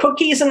like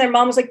cookies and their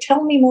mom was like,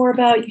 tell me more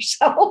about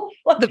yourself?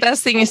 The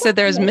best thing you said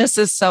there is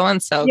Mrs.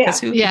 So-and-so,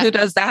 because who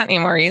does that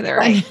anymore either?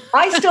 Right.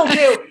 I still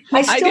do.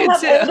 I still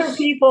have older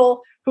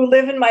people who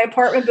live in my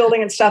apartment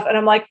building and stuff. And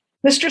I'm like,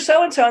 Mr.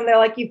 So-and-so. And they're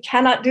like, you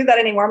cannot do that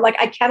anymore. I'm like,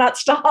 I cannot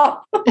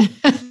stop.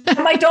 And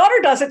my daughter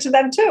does it to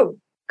them too.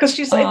 Because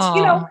she's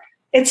like,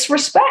 it's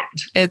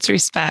respect. It's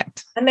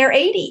respect. And they're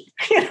 80.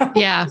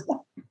 Yeah.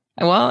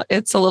 Well,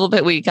 it's a little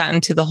bit, we got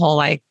into the whole,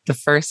 like the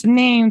first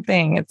name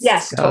thing.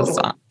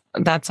 Totally.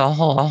 That's a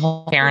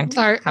whole parent.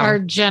 Our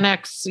Gen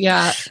X.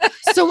 Yeah.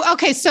 So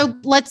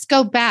let's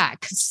go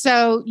back.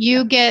 So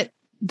you get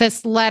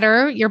this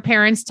letter, your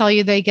parents tell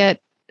you they get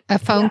a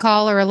phone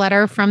call or a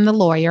letter from the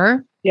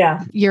lawyer.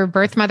 Yeah. Your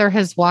birth mother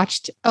has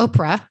watched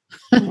Oprah.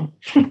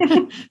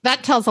 That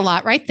tells a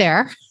lot right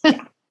there.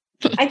 Yeah.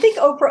 I think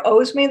Oprah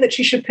owes me that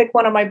she should pick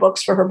one of my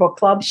books for her book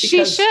club.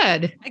 She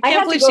should. I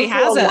can't believe she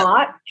hasn't.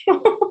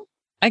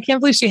 I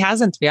can't believe she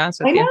hasn't, to be honest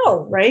with you. I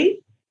know, right?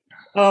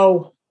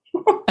 Oh.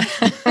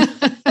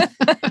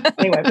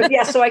 Anyway,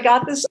 but so I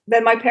got this.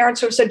 Then my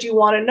parents sort of said, do you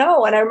want to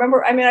know? And I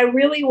remember, I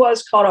really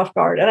was caught off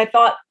guard. And I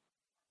thought,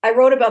 I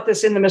wrote about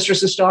this in The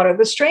Mistress's Daughter.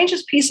 The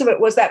strangest piece of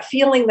it was that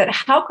feeling that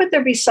how could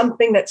there be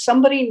something that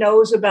somebody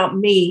knows about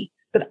me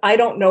that I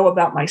don't know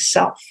about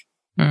myself?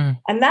 And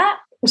that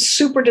was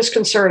super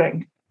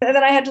disconcerting. And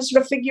then I had to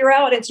sort of figure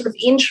out and sort of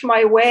inch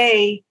my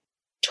way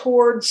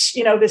towards,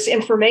 this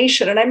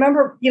information. And I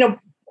remember,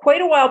 quite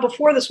a while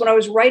before this, when I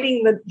was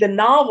writing the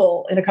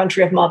novel In a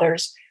Country of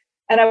Mothers,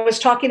 and I was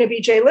talking to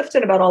BJ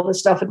Lifton about all this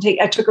stuff, and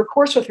I took a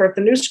course with her at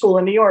the New School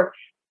in New York.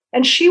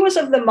 And she was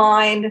of the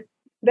mind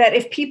that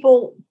if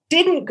people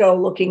didn't go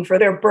looking for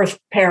their birth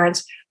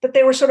parents, that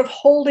they were sort of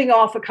holding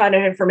off a kind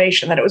of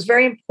information, that it was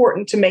very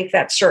important to make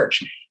that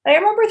search. And I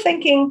remember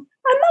thinking,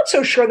 I'm not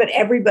so sure that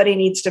everybody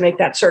needs to make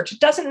that search.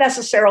 It doesn't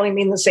necessarily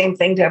mean the same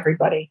thing to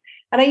everybody.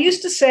 And I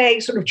used to say,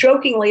 sort of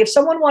jokingly, if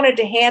someone wanted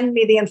to hand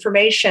me the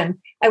information,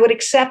 I would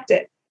accept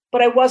it,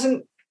 but I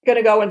wasn't going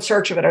to go in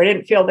search of it. Or I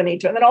didn't feel the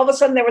need to. And then all of a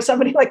sudden there was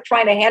somebody like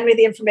trying to hand me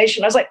the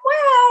information. I was like,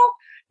 well,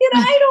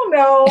 I don't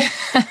know.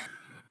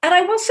 And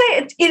I will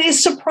say it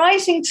is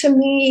surprising to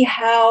me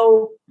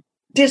how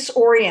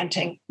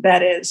disorienting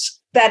that is,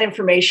 that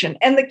information.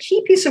 And the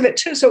key piece of it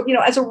too. So,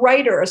 as a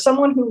writer, as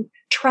someone who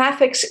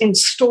traffics in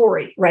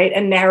story, right,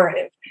 and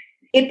narrative,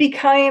 it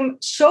became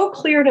so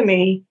clear to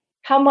me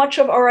how much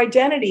of our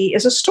identity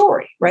is a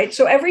story, right?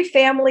 So every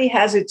family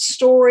has its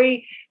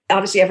story.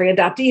 Obviously, every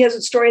adoptee has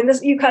its story. And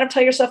this, you kind of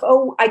tell yourself,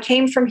 oh, I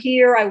came from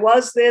here. I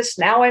was this.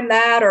 Now I'm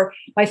that. Or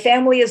my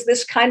family is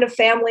this kind of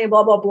family, and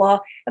blah, blah, blah.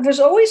 And there's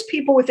always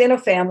people within a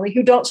family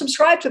who don't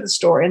subscribe to the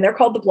story. And they're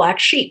called the black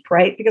sheep,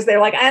 right? Because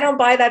they're like, I don't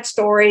buy that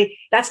story.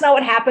 That's not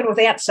what happened with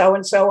Aunt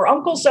so-and-so. Or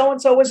Uncle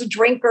so-and-so was a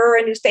drinker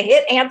and used to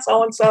hit Aunt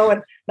so-and-so.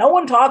 And no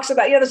one talks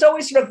about, there's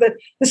always sort of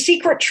the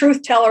secret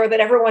truth teller that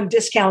everyone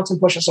discounts and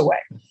pushes away.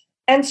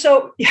 And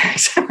so, yeah,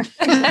 it's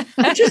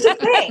just a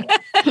thing.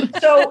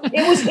 So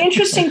it was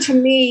interesting to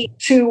me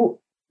to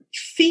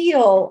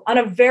feel on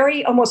a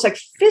very almost like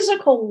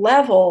physical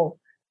level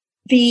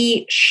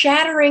the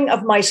shattering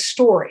of my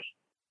story,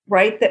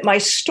 right? That my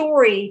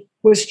story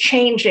was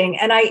changing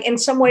and I, in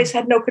some ways,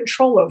 had no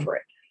control over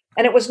it.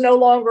 And it was no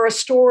longer a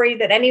story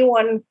that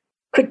anyone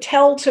could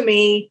tell to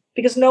me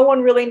because no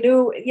one really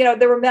knew,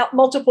 there were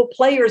multiple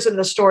players in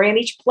the story and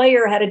each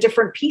player had a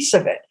different piece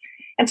of it.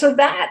 And so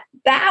that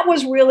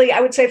was really, I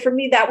would say for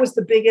me, that was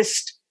the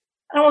biggest,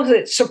 I don't know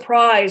if it's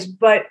surprise,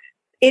 but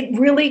it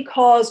really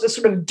caused a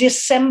sort of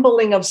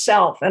dissembling of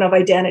self and of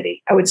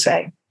identity, I would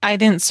say. I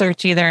didn't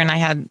search either. And I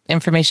had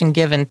information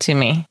given to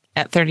me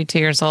at 32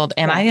 years old.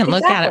 And I didn't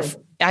look at it.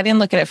 I didn't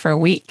look at it for a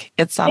week.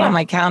 It sat on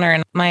my counter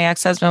and my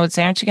ex-husband would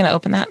say, aren't you going to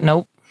open that?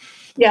 Nope.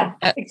 Yeah,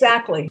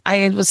 exactly.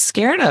 I was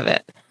scared of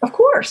it. Of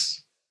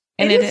course.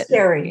 And it is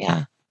scary.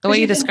 Yeah. The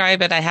way you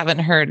describe it, I haven't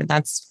heard. And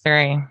that's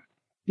very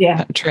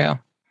true.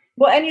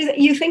 Well, and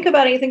you think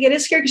about it, you think it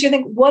is scary because you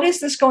think, what is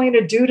this going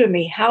to do to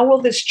me? How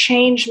will this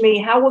change me?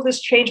 How will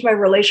this change my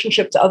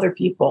relationship to other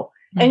people?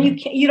 Mm-hmm.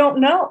 And you don't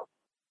know.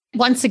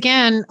 Once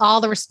again, all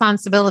the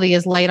responsibility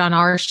is laid on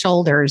our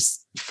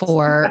shoulders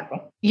for,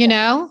 for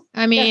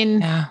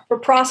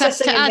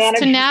processing and us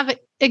to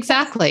navigate.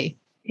 Exactly.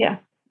 Yeah.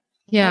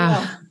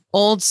 Yeah.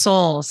 Old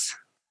souls.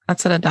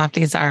 That's what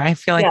adoptees are. I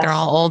feel like they're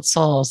all old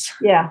souls.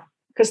 Yeah.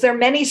 Because there are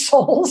many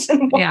souls. There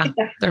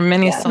are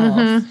many souls.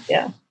 Mm-hmm.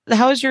 Yeah.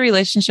 How was your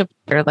relationship?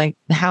 Or like,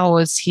 how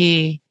was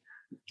he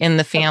in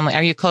the family?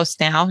 Are you close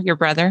now? Your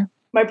brother?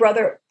 My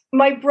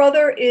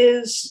brother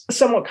is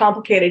somewhat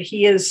complicated.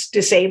 He is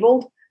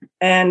disabled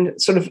and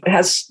sort of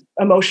has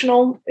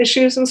emotional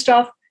issues and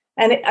stuff.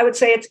 And I would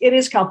say it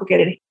is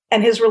complicated.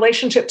 And his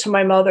relationship to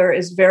my mother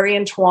is very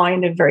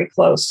entwined and very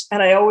close.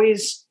 And I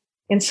always,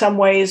 in some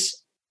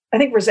ways, I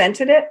think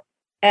resented it.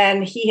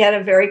 And he had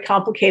a very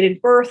complicated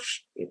birth.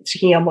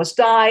 He almost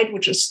died,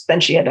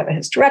 then she had to have a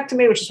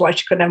hysterectomy, which is why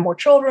she couldn't have more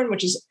children,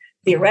 which is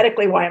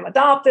theoretically why I'm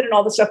adopted and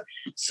all this stuff.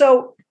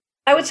 So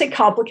I would say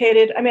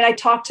complicated. I mean, I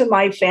talk to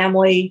my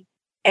family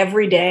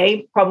every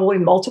day, probably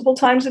multiple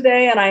times a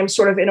day. And I'm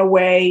sort of in a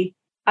way,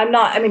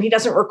 he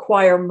doesn't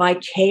require my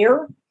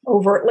care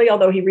overtly,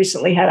 although he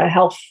recently had a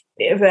health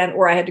event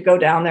where I had to go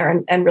down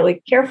there and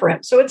really care for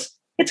him. So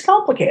it's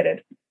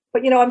complicated,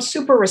 but I'm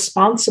super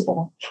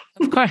responsible.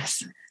 Of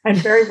course. I'm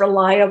very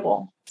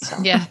reliable. So.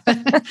 Yeah.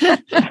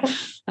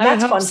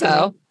 That's fun.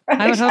 So.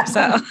 I would hope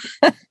so.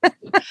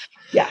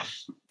 Yeah.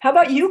 How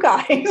about you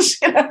guys?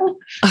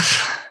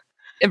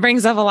 It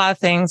brings up a lot of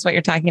things, what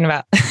you're talking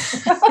about.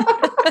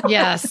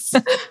 Yes.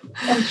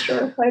 I'm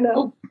sure. I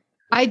know.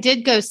 I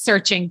did go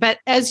searching, but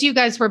as you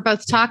guys were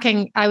both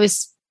talking, I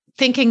was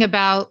thinking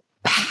about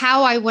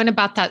how I went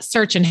about that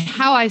search and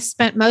how I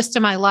spent most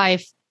of my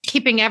life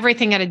keeping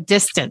everything at a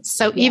distance.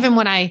 So even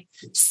when I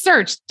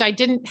searched, I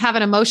didn't have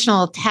an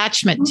emotional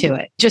attachment to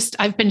it. Just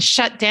I've been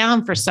shut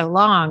down for so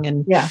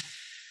long.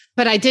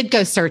 But I did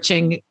go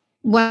searching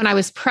when I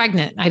was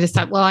pregnant. I just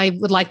thought, well, I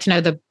would like to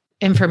know the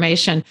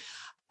information.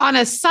 On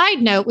a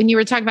side note, when you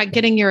were talking about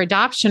getting your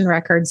adoption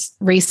records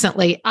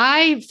recently,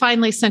 I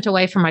finally sent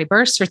away for my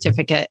birth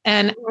certificate.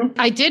 And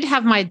I did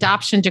have my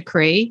adoption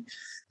decree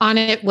on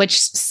it, which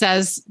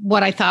says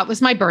what I thought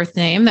was my birth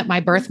name, that my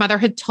birth mother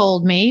had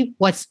told me,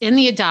 what's in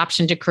the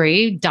adoption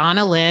decree,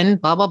 Donna Lynn,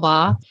 blah, blah,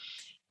 blah.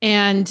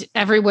 And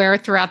everywhere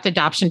throughout the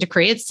adoption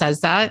decree, it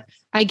says that.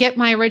 I get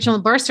my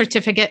original birth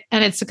certificate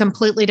and it's a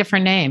completely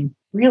different name.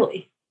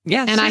 Really?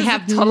 Yes. And I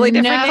have totally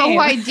no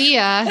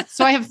idea.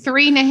 So I have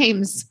 3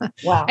 names.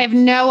 Wow. I have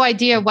no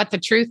idea what the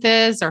truth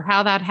is or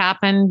how that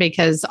happened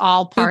because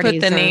all parties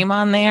put the name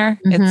on there.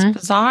 Mm-hmm. It's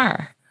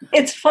bizarre.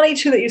 It's funny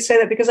too that you say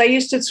that because I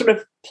used to sort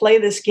of play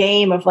this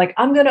game of like,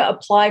 I'm going to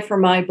apply for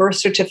my birth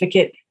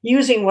certificate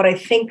using what I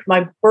think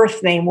my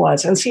birth name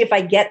was and see if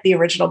I get the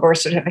original birth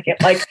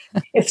certificate. Like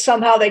if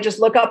somehow they just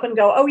look up and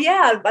go, oh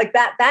yeah, like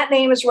that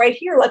name is right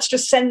here. Let's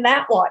just send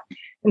that one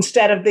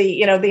instead of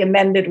the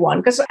amended one.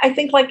 Because I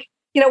think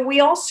we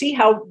all see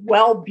how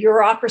well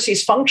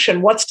bureaucracies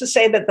function. What's to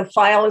say that the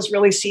file is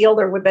really sealed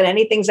or that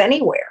anything's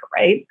anywhere,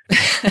 right?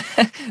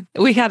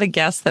 We had a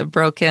guest that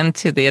broke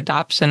into the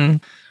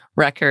adoption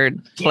record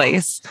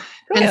place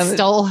and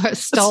stole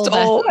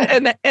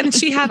that. and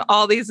she had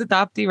all these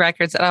adoptee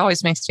records. It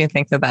always makes me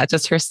think of that,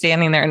 just her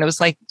standing there. And it was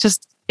like,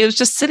 it was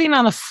just sitting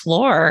on a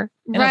floor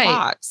in a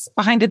box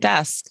behind a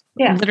desk.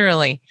 Yeah.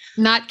 Literally.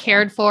 Not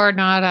cared for,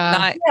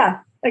 yeah,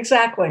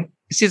 exactly.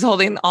 She's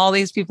holding all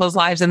these people's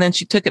lives. And then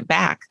she took it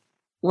back.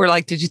 We're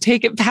like, did you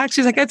take it back?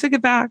 She's like, I took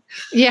it back.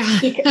 Yeah.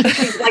 She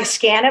like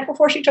scan it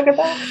before she took it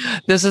back?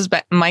 This is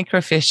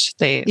microfiche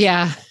days.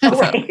 Yeah.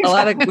 Right. A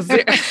lot of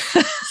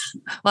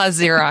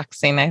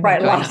Xeroxing. I think.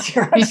 Right. A lot of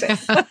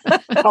Xeroxing.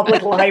 Yeah.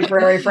 Public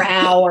library for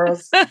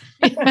hours.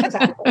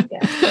 Exactly.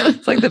 Yeah.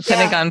 It's like the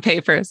Pentagon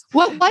Papers.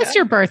 What was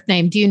your birth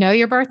name? Do you know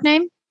your birth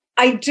name?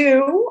 I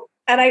do.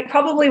 And I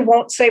probably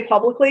won't say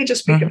publicly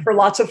just because for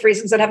lots of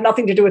reasons that have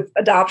nothing to do with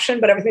adoption,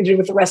 but everything to do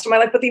with the rest of my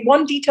life. But the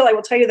one detail I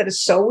will tell you that is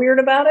so weird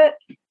about it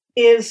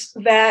is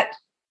that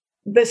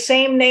the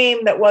same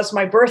name that was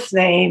my birth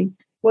name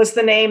was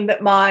the name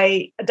that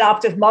my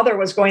adoptive mother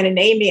was going to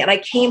name me. And I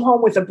came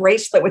home with a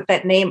bracelet with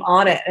that name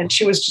on it. And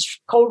she was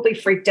just totally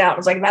freaked out. I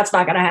was like, that's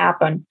not going to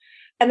happen.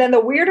 And then the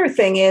weirder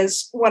thing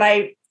is when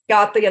I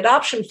got the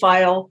adoption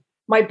file,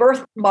 my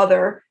birth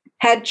mother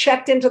had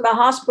checked into the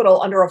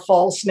hospital under a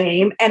false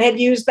name and had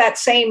used that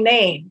same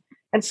name.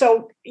 And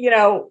so,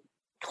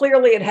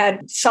 clearly it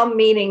had some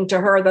meaning to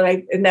her that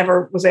I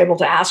never was able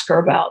to ask her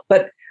about.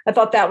 But I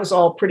thought that was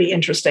all pretty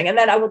interesting. And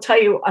then I will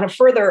tell you on a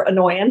further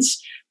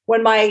annoyance,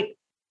 when my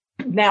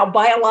now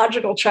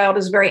biological child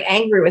is very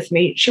angry with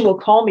me, she will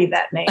call me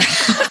that name.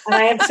 And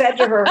I have said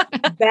to her,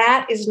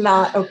 that is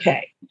not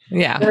okay.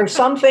 Yeah. There are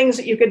some things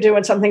that you can do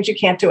and some things you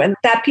can't do. And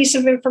that piece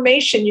of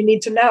information you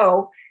need to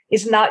know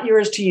is not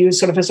yours to use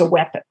sort of as a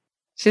weapon.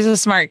 She's a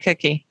smart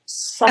cookie.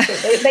 Something.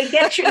 They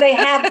get you. They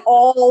have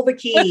all the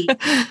keys,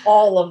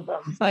 all of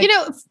them.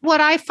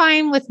 What I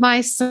find with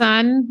my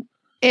son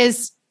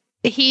is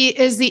he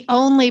is the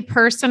only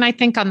person I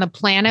think on the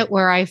planet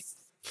where I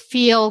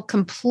feel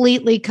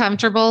completely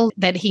comfortable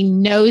that he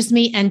knows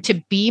me and to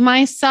be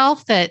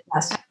myself, that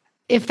yes.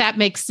 If that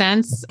makes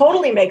sense.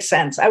 Totally makes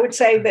sense. I would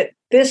say that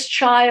this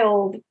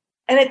child,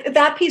 and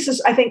that piece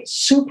is, I think,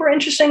 super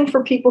interesting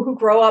for people who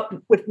grow up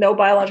with no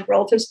biological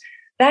relatives.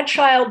 That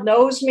child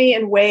knows me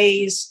in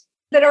ways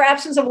that are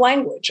absence of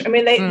language. I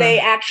mean, they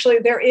actually,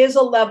 there is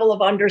a level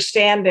of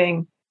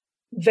understanding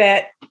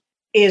that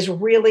is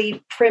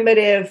really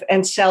primitive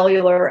and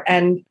cellular,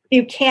 and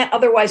you can't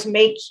otherwise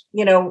make,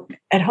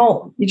 at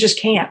home. You just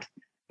can't.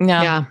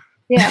 No.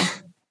 Yeah.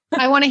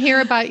 I want to hear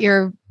about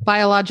your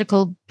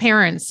biological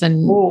parents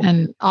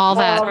and all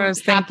that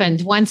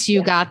happened once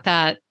you got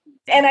that.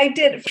 And I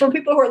did, for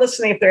people who are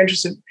listening, if they're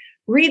interested,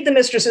 read The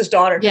Mistress's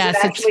Daughter. Yes,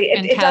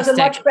 it does a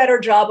much better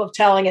job of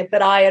telling it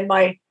than I in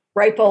my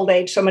ripe old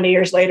age so many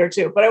years later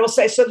too. But I will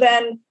say, so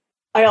then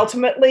I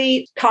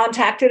ultimately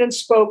contacted and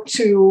spoke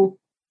to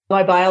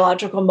my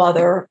biological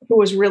mother, who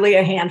was really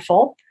a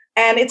handful.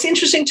 And it's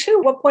interesting too,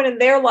 what point in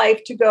their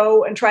life to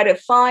go and try to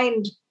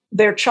find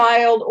their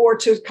child, or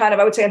to kind of,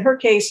 I would say in her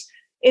case,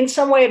 in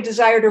some way a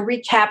desire to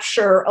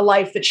recapture a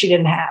life that she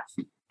didn't have.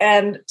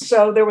 And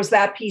so there was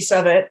that piece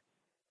of it.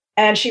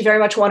 And she very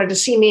much wanted to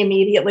see me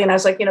immediately. And I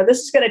was like, this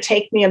is going to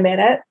take me a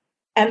minute.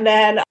 And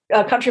then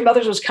Country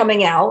Mothers was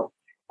coming out.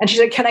 And she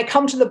said, can I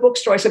come to the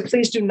bookstore? I said,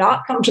 please do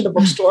not come to the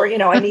bookstore.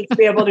 I need to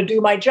be able to do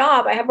my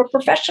job. I have a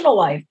professional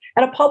life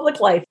and a public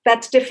life.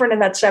 That's different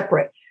and that's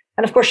separate.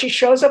 And of course, she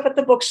shows up at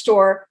the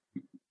bookstore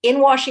in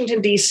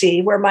Washington,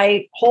 D.C., where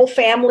my whole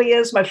family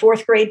is, my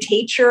fourth grade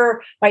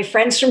teacher, my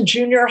friends from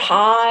junior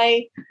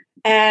high.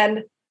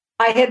 And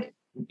I had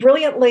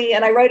brilliantly,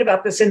 and I write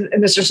about this in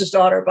Mistress's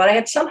Daughter, but I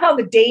had somehow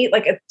a day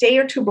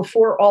or two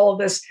before all of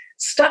this,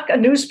 stuck a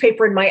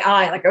newspaper in my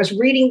eye. Like I was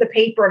reading the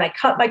paper and I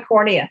cut my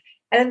cornea.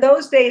 And in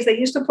those days, they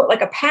used to put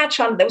like a patch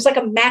on, that was like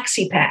a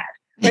maxi pad.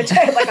 Right? So I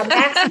had like a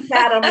maxi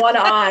pad on one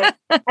eye.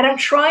 And I'm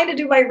trying to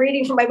do my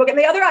reading for my book. And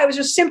the other eye was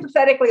just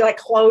sympathetically like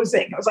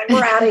closing. I was like,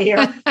 we're out of here.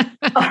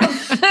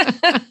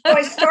 So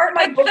I start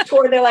my book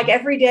tour. And they're like,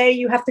 every day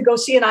you have to go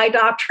see an eye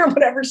doctor in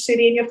whatever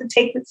city and you have to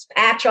take this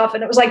patch off.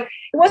 And it was like,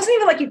 it wasn't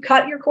even like you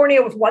cut your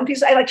cornea with one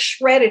piece. I like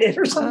shredded it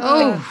or something.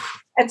 Oh.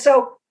 And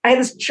so I had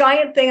this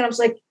giant thing and I was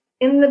like,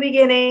 in the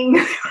beginning,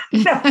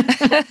 and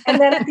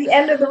then at the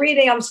end of the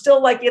reading, I'm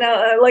still like,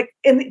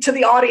 to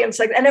the audience,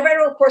 like, and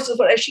everyone, of course, is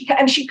what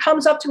she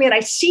comes up to me and I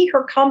see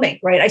her coming,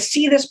 right? I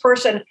see this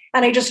person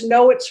and I just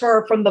know it's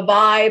her from the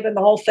vibe and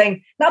the whole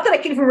thing. Not that I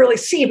can even really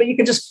see, but you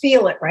can just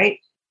feel it, right?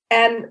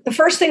 And the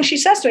first thing she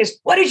says to me is,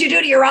 what did you do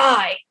to your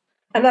eye?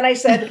 And then I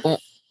said,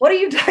 what are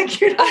you doing?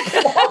 You're not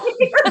belonging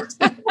here.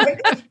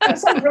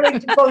 So I'm really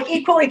both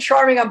equally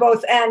charming on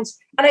both ends.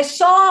 And I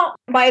saw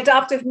my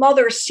adoptive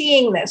mother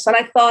seeing this. And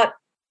I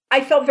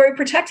felt very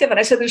protective.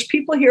 And I said, there's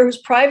people here whose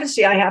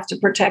privacy I have to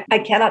protect. I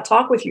cannot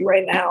talk with you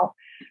right now.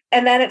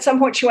 And then at some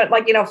point she went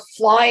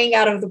flying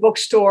out of the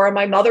bookstore. And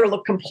my mother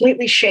looked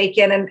completely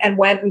shaken and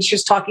went and she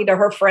was talking to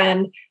her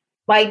friend.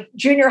 My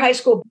junior high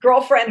school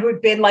girlfriend, who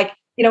had been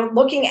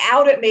looking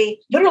out at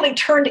me, literally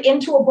turned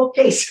into a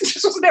bookcase.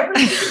 This was never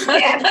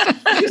again.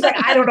 She was like,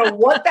 I don't know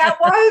what that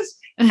was.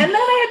 And then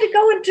I had to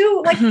go and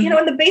do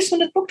in the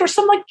basement of the bookstore,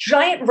 some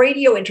giant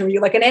radio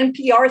interview, like an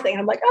NPR thing.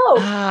 And I'm like,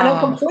 and I'm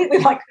completely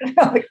like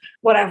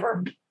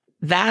whatever.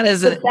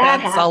 That's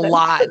a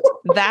lot.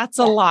 That's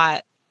a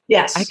lot.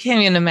 Yes. I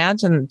can't even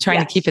imagine trying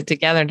to keep it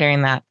together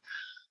during that.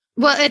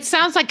 Well, it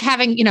sounds like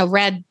having,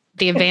 read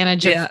the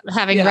advantage of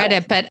having read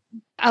it, but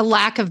a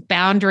lack of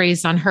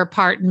boundaries on her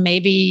part, and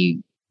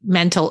maybe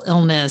mental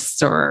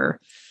illness or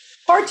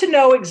hard to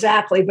know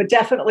exactly, but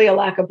definitely a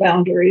lack of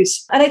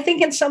boundaries. And I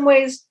think in some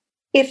ways,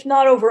 if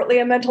not overtly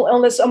a mental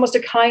illness, almost a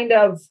kind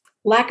of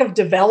lack of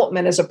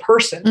development as a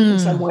person in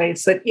some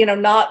ways that,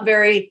 not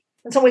very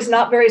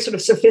sort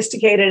of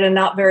sophisticated and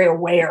not very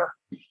aware.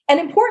 And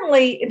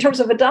importantly, in terms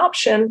of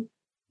adoption,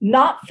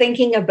 not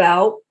thinking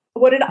about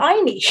what did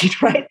I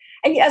need, right?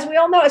 And as we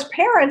all know, as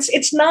parents,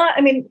 it's not,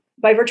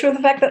 by virtue of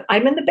the fact that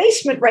I'm in the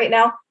basement right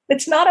now,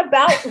 It's not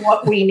about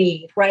what we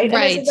need, right?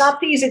 Right. And as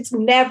adoptees, it's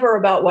never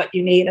about what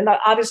you need. And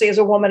obviously, as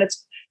a woman,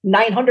 it's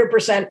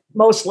 900%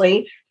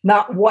 mostly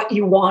not what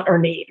you want or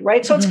need,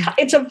 right? So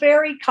it's a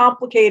very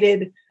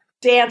complicated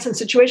dance and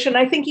situation.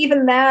 I think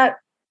even that,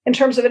 in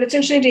terms of it, it's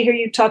interesting to hear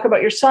you talk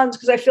about your sons,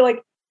 because I feel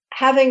like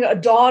having a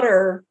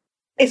daughter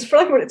is, for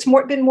like, it's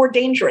been more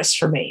dangerous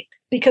for me,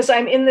 because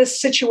I'm in this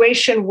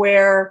situation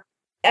where,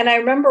 and I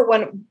remember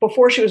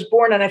before she was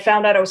born and I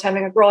found out I was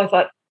having a girl, I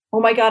thought, oh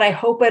my God, I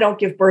hope I don't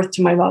give birth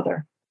to my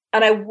mother.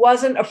 And I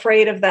wasn't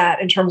afraid of that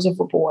in terms of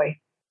a boy.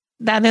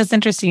 That is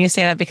interesting you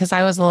say that, because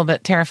I was a little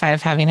bit terrified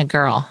of having a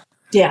girl.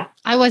 Yeah.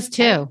 I was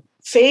too.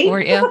 See?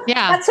 Were you?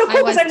 Yeah. That's so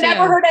cool, because I've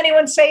never heard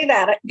anyone say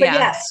that. But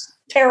yes,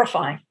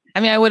 terrifying. I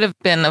mean, I would have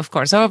been, of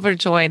course,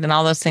 overjoyed and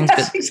all those things,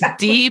 Yes, but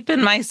exactly. deep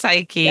in my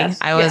psyche,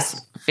 I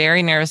was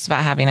very nervous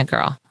about having a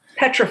girl.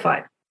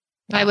 Petrified.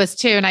 I was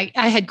too. And I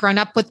had grown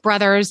up with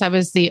brothers. I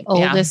was the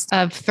oldest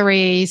of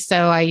three.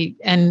 So I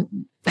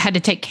had to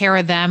take care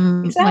of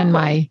them when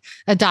my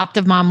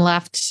adoptive mom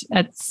left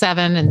at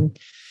 7, and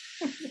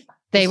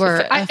they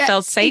were, I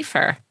felt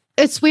safer.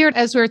 It's weird.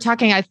 As we were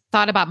talking, I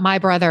thought about my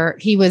brother.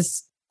 He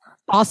was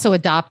also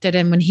adopted.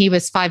 And when he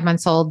was 5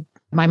 months old,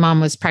 my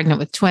mom was pregnant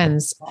with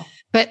twins.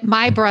 But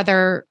my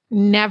brother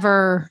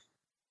never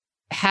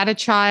had a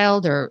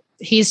child, or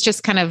he's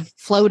just kind of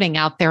floating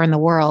out there in the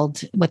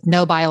world with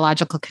no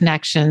biological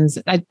connections.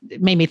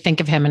 It made me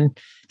think of him and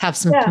have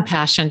some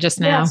compassion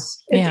just now.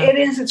 Yes, it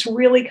is. It's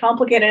really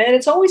complicated. And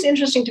it's always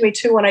interesting to me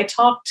too, when I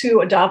talk to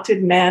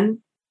adopted men,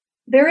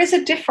 there is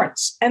a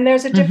difference. And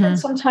there's a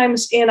difference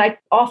sometimes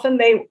often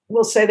they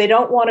will say they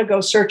don't want to go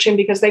searching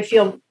because they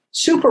feel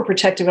super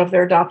protective of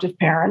their adoptive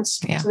parents.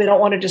 Yeah. So they don't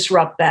want to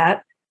disrupt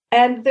that.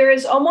 And there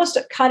is almost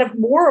a kind of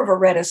more of a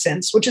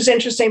reticence, which is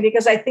interesting,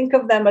 because I think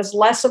of them as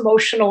less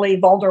emotionally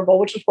vulnerable,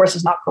 which of course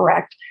is not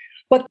correct.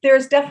 But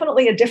there's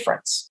definitely a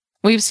difference.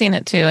 We've seen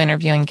it too,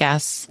 interviewing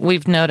guests.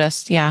 We've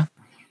noticed, yeah.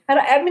 And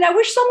I mean, I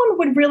wish someone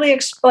would really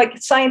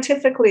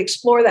scientifically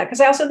explore that,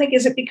 because I also think,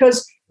 is it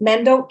because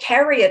men don't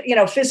carry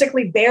it,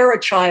 physically bear a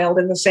child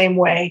in the same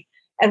way,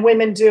 and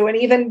women do? And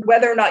even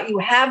whether or not you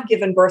have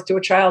given birth to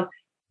a child,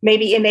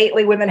 maybe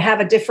innately women have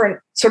a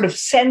different sort of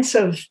sense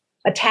of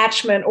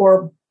attachment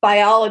or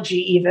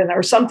biology even,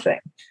 or something.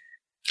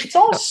 It's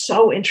all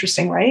so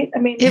interesting, right? I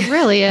mean, it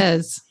really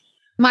is.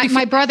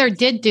 My brother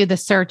did do the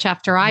search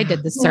after I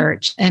did the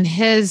search, and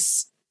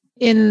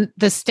in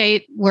the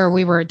state where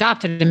we were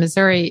adopted in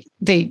Missouri,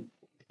 the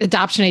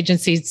adoption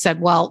agency said,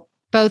 well,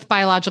 both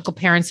biological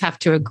parents have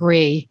to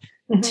agree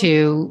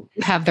to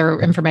have their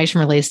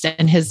information released.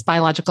 And his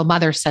biological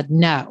mother said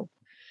no.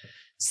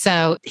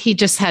 So he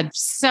just had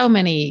so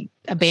many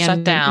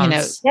abandoned,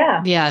 shutdowns.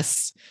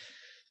 Yes.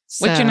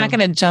 Which you're not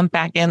going to jump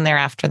back in there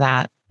after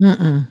that.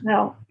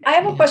 No. I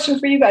have a question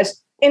for you guys.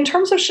 In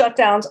terms of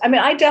shutdowns, I mean,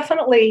 I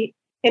definitely,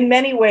 in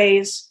many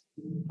ways,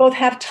 both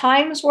have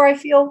times where I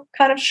feel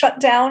kind of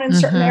shut down in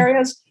certain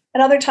areas,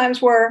 and other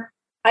times where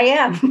I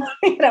am.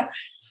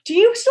 Do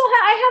you still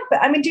have? I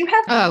have. I mean, do you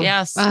have? Oh,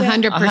 yes,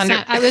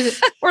 100%. I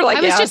was. We're like,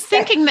 I was just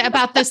thinking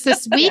about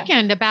this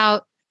weekend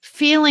about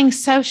feeling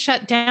so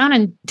shut down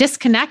and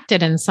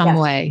disconnected in some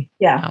way.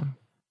 Yeah.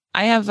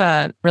 I have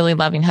a really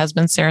loving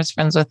husband. Sarah's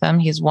friends with him.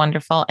 He's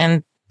wonderful.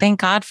 And thank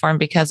God for him,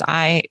 because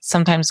I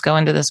sometimes go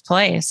into this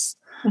place.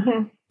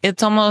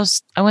 It's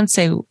almost, I wouldn't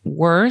say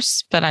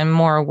worse, but I'm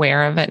more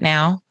aware of it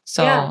now.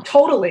 So yeah,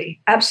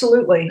 totally.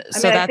 Absolutely.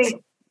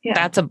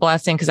 That's a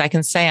blessing, because I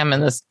can say I'm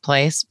in this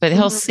place, but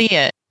he'll see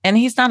it. And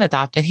he's not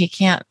adopted. He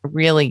can't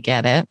really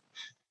get it.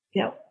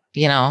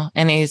 Yeah.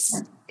 And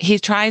he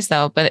tries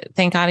though, but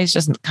thank God he's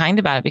just kind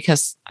about it,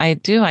 because I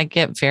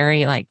get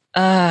very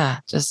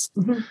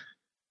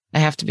I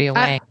have to be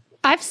away.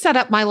 I've set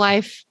up my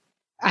life.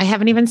 I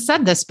haven't even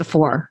said this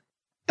before,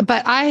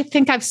 but I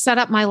think I've set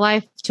up my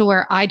life to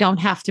where I don't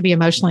have to be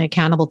emotionally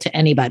accountable to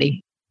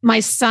anybody. My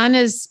son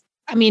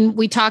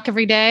we talk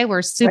every day.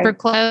 We're super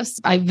close.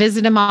 I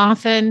visit him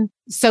often.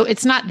 So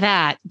it's not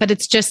that, but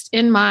it's just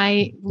in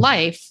my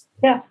life.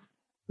 Yeah.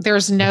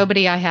 There's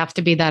nobody I have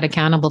to be that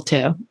accountable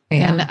to.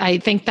 Yeah. And I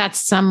think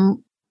that's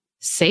some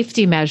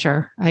safety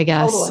measure, I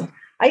guess. Totally.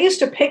 I used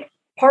to pick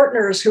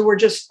partners who were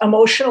just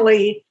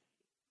emotionally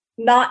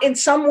not, in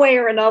some way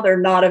or another,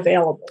 not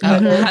available.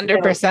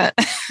 100%.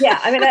 Yeah.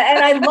 I mean, and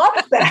I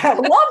loved that. I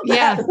loved that.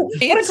 Yeah,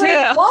 what a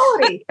great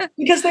quality,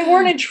 because they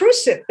weren't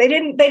intrusive. They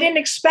didn't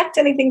expect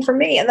anything from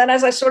me. And then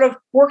as I sort of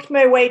worked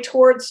my way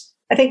towards,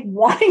 I think,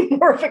 wanting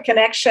more of a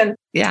connection,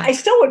 I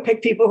still would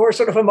pick people who are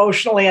sort of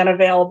emotionally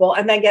unavailable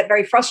and then get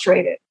very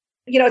frustrated.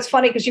 It's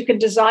funny because you can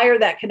desire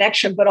that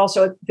connection, but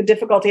also the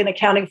difficulty in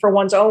accounting for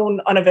one's own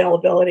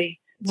unavailability.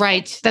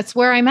 Right. That's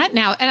where I'm at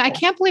now. And I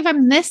can't believe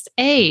I'm this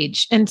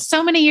age and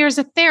so many years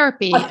of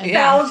therapy.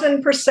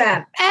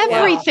 1,000%.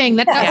 Everything,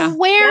 that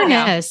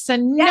awareness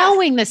and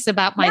knowing this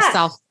about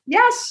myself.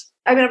 Yes.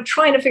 I mean, I'm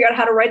trying to figure out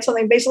how to write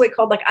something basically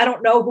called I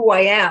don't know who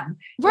I am.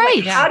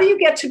 Right. How do you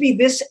get to be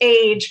this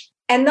age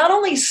and not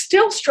only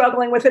still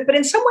struggling with it, but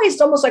in some ways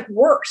it's almost like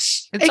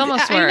worse. It's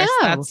almost worse.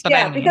 That's what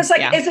I mean. Because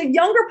as a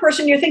younger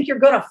person, you think you're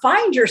going to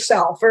find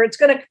yourself or it's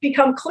going to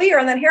become clear.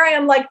 And then here I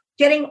am like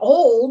getting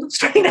old,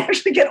 starting to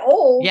actually get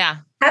old. Yeah.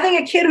 Having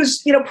a kid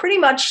who's, pretty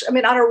much, on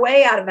her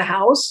way out of the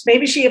house.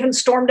 Maybe she even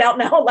stormed out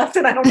now and left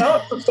it. I don't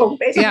know.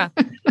 Yeah.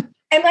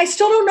 And I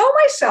still don't know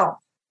myself.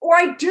 Or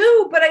I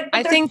do, but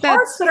I think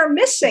parts that are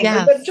missing,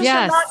 but just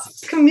are not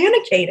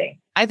communicating.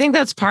 I think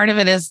that's part of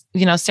it is,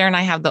 Sarah and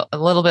I have a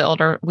little bit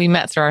older. We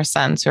met through our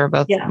sons who are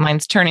both,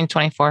 mine's turning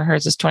 24,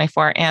 hers is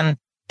 24. And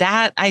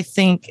that, I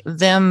think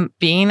them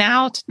being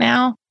out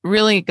now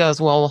really goes,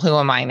 well, who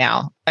am I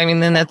now? I mean,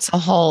 then it's a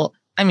whole,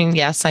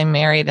 yes, I'm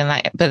married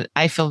but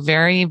I feel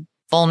very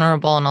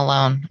vulnerable and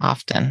alone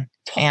often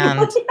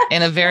and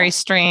in a very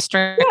strange,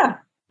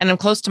 and I'm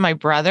close to my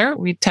brother.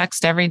 We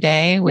text every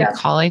day. We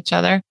call each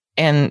other.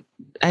 And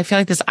I feel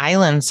like this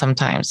island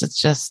sometimes. It's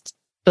just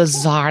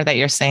bizarre that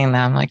you're saying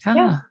that. I'm like,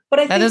 but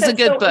I that is a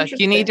good book.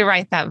 You need to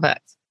write that book.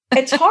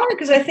 It's hard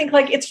because I think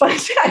it's funny.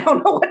 I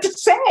don't know what to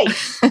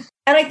say.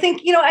 And I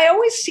think, I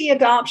always see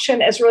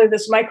adoption as really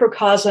this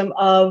microcosm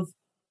of,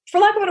 for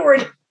lack of a better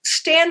word,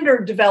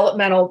 standard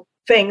developmental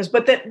things.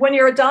 But that when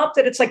you're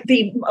adopted, it's like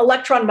the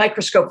electron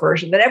microscope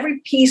version, that every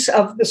piece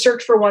of the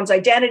search for one's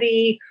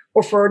identity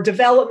or for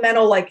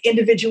developmental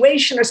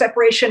individuation or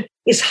separation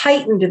is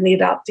heightened in the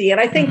adoptee. And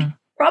I think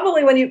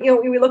probably when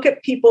we look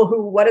at people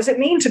who, what does it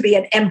mean to be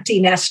an empty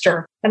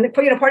nester? And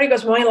party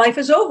goes, well, my life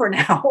is over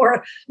now,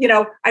 or,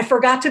 I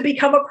forgot to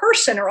become a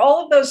person, or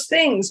all of those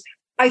things.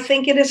 I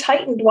think it is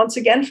heightened once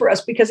again for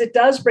us because it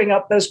does bring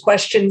up those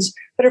questions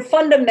that are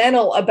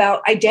fundamental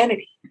about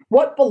identity.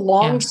 What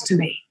belongs to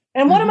me?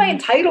 And what am I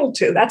entitled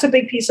to? That's a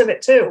big piece of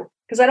it too.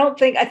 Because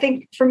I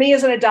think for me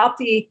as an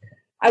adoptee,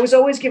 I was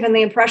always given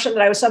the impression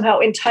that I was somehow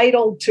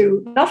entitled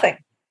to nothing,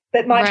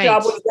 that my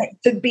job was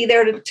to be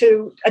there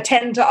to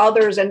attend to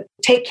others and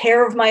take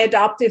care of my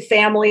adoptive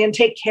family and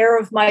take care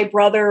of my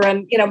brother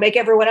and, make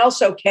everyone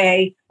else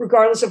okay,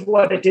 regardless of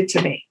what it did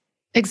to me.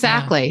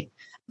 Exactly.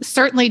 Yeah.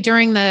 Certainly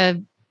during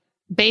the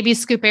baby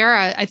scoop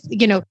era,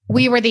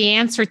 we were the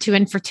answer to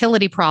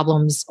infertility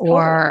problems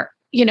or,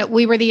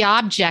 we were the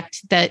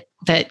object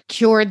that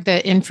cured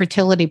the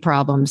infertility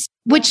problems,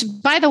 which,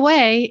 by the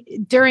way,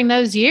 during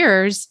those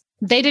years,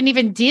 they didn't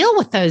even deal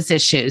with those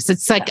issues.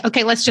 It's like,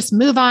 okay, let's just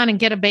move on and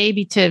get a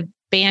baby to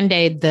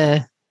Band-Aid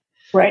the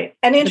right.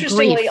 And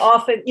interestingly,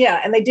 often,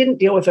 and they didn't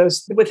deal with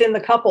those within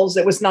the couples.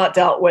 It was not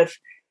dealt with.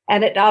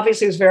 And it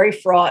obviously was very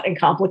fraught and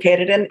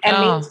complicated and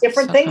means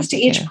different things to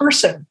each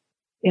person.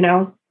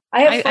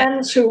 I have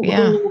friends who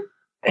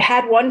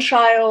had one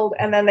child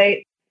and then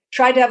they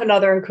tried to have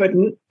another and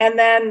couldn't. And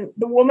then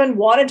the woman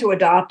wanted to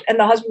adopt and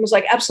the husband was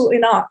like, absolutely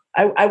not.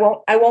 I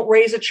won't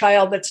raise a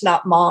child that's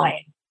not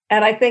mine.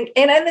 And I think,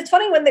 and it's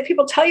funny when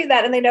people tell you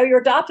that and they know you're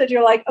adopted,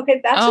 you're like,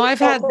 okay, that's I've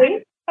had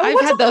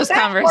those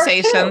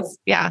conversations.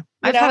 Yeah.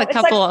 I've had a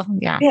couple.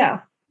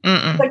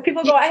 Like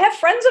people go, I have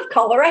friends of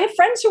color. I have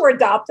friends who are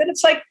adopted.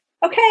 It's like,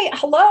 okay,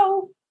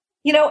 hello,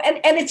 and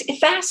it's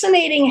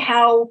fascinating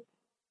how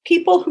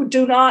people who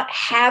do not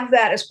have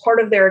that as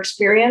part of their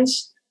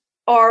experience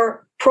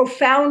are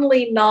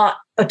profoundly not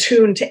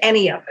attuned to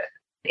any of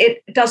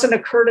it. It doesn't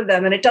occur to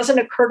them. And it doesn't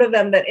occur to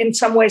them that in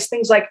some ways,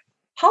 things like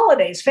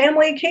holidays,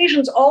 family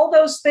occasions, all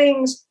those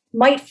things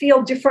might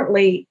feel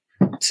differently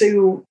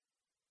to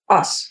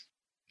us.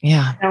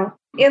 Yeah.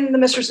 In The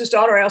Mistress's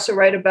Daughter, I also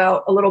write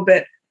about a little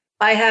bit.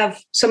 I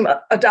have some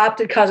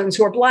adopted cousins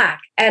who are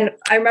Black. And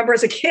I remember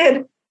as a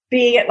kid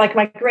being at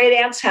my great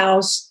aunt's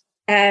house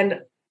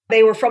and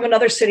they were from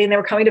another city and they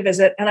were coming to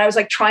visit. And I was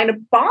trying to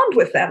bond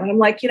with them. And I'm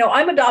like,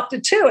 I'm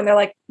adopted too. And they're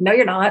like, no,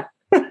 you're not.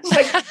 It's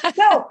like,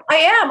 no, I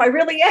am. I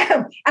really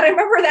am. And I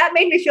remember that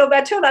made me feel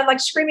bad too. And I'm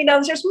screaming down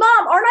the stairs,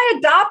 Mom, aren't I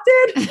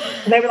adopted?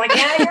 And they were like,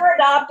 yeah, you're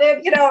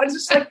adopted. It's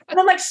just and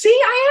I'm like, see,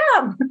 I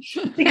am.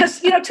 Because,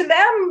 to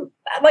them,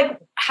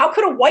 how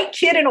could a white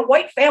kid in a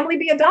white family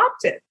be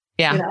adopted?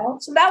 Yeah.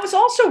 So that was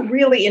also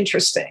really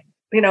interesting.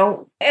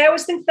 I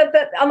always think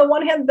that on the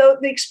one hand, the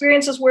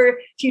experiences where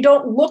if you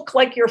don't look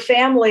like your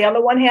family, on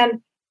the one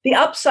hand, the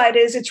upside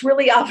is it's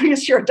really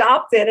obvious you're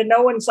adopted and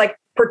no one's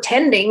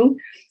pretending.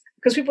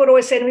 Because people would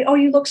always say to me, oh,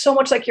 you look so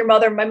much like your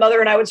mother. My mother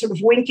and I would sort of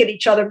wink at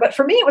each other. But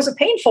for me, it was a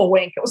painful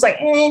wink. It was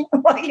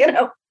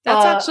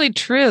That's actually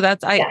true.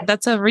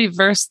 That's a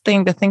reverse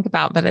thing to think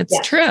about, but it's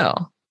true.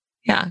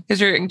 Yeah. Because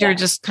you're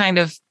just kind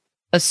of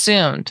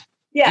assumed.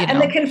 Yeah.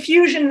 And the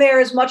confusion there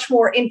is much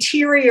more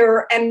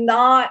interior and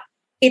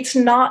it's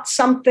not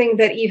something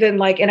that even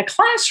in a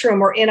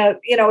classroom or in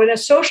a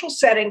social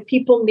setting,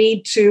 people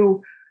need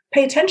to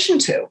pay attention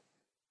to,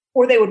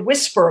 or they would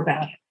whisper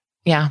about it.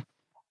 Yeah.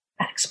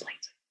 That explains it.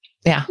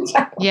 Yeah.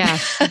 Yeah.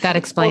 That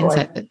explains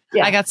it.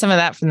 Yeah. I got some of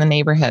that from the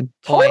neighborhood.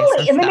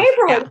 Totally. In the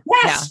neighborhood.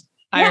 Yeah. Yes.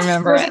 I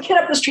remember there was a kid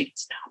up the street.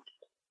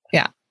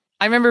 Yeah.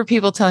 I remember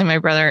people telling my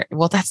brother,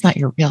 well, that's not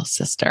your real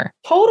sister.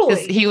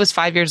 Totally. He was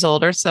 5 years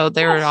older. So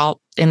they were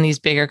all in these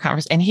bigger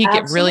conversations. And he'd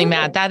get really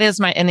mad. That is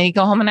and then he'd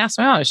go home and ask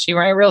me, oh, is she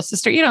my real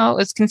sister? You know, it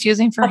was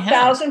confusing for him.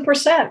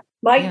 1,000%.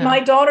 My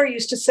daughter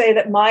used to say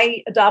that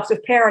my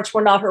adoptive parents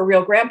were not her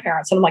real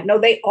grandparents. And I'm like, no,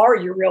 they are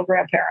your real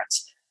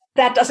grandparents.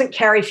 That doesn't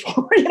carry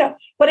forward, you know,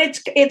 but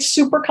it's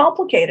super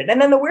complicated.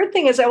 And then the weird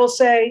thing is, I will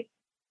say,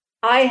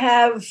 I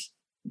have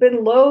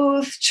been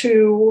loath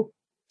to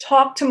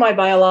talk to my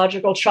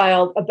biological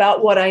child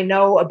about what I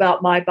know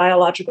about my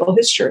biological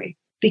history,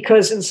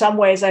 because in some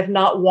ways I've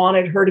not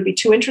wanted her to be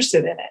too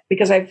interested in it,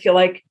 because I feel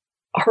like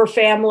her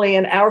family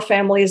and our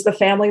family is the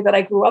family that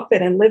I grew up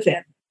in and live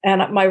in.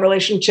 And my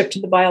relationship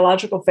to the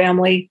biological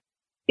family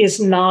is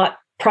not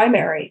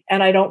primary.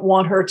 And I don't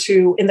want her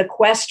to, in the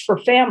quest for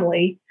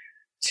family,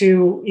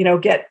 to, you know,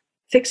 get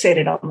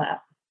fixated on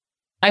that.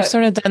 I've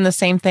sort of done the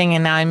same thing.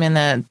 And now I'm in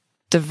a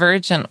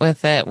divergent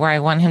with it where I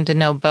want him to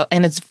know both.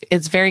 And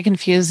it's very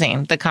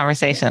confusing, the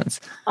conversations.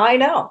 I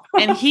know.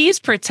 And he's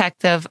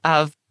protective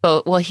of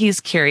both. Well, he's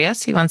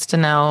curious. He wants to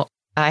know.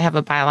 I have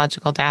a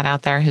biological dad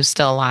out there who's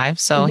still alive.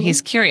 So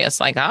he's curious,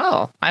 like,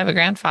 oh, I have a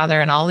grandfather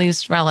and all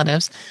these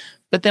relatives.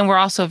 But then we're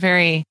also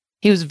he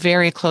was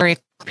very close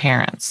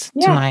parents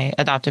to my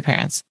adopted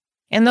parents.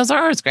 And those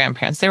are his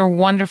grandparents. They were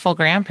wonderful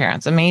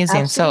grandparents.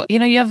 Amazing. Absolutely.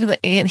 So, you know,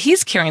 and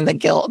he's carrying the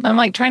guilt. I'm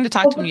like trying to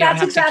talk to him. You don't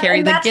have to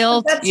carry the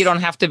guilt. You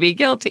don't have to be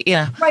guilty.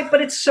 Yeah. Right.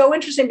 But it's so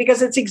interesting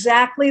because it's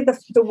exactly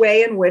the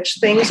way in which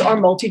things are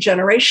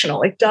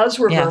multi-generational. It does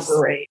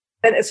reverberate. Yes.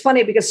 And it's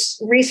funny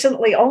because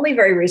only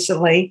very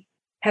recently,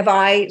 have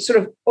I sort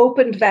of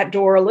opened that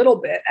door a little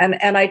bit. And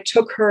I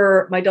took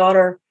my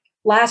daughter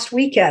last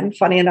weekend,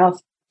 funny enough,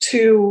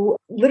 to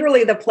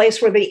literally the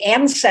place where the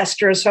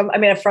ancestors from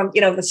the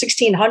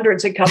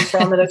 1600s had come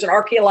from, and there's an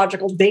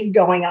archaeological dig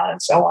going on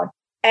and so on,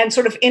 and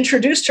sort of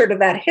introduced her to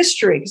that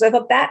history. Because I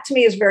thought that to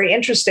me is very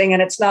interesting.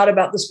 And it's not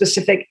about the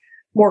specific,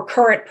 more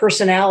current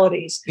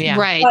personalities. Yeah.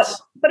 Right.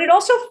 But it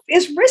also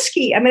is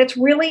risky. I mean, it's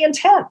really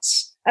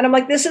intense. And I'm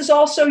like, this is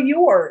also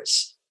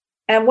yours.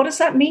 And what does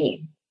that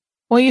mean?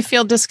 Well, you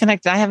feel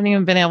disconnected. I haven't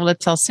even been able to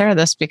tell Sarah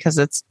this because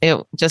it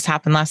just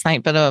happened last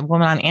night, but a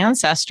woman on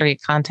Ancestry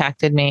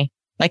contacted me.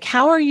 Like,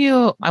 how are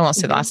you? I won't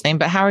say the last name,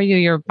 but how are you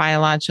your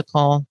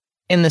biological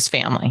in this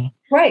family?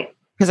 Right.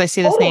 Because I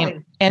see this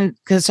name. And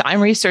because I'm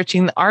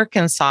researching the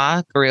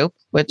Arkansas group,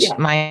 which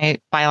my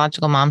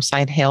biological mom's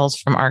side hails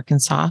from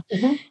Arkansas.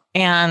 Mm-hmm.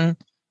 And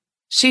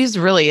she's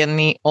really a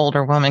neat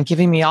older woman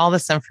giving me all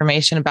this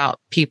information about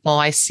people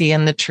I see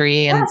in the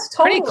tree and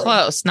pretty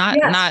close, not,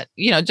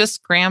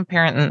 just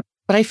grandparent.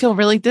 But I feel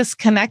really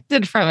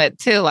disconnected from it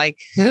too. Like,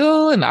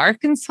 who in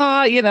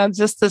Arkansas,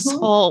 just this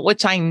whole,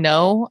 which I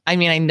know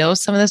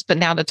some of this, but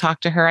now to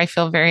talk to her, I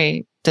feel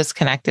very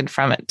disconnected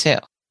from it too.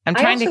 I'm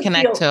trying to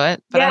connect to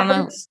it, but I don't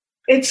know.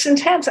 It's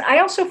intense. I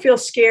also feel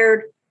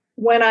scared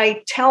when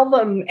I tell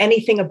them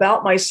anything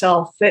about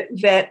myself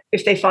that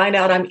if they find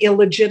out I'm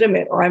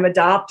illegitimate or I'm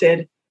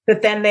adopted,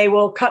 that then they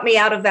will cut me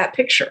out of that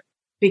picture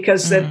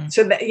because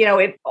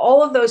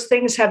all of those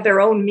things have their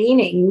own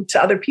meaning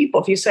to other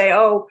people. If you say,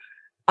 oh,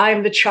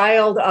 I'm the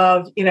child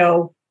of,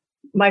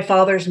 my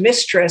father's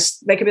mistress,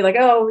 they could be like,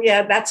 oh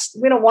yeah,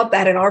 we don't want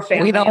that in our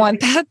family. We don't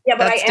want that. Yeah,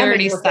 but that's I am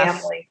in your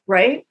family,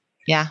 right?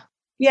 Yeah.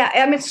 Yeah.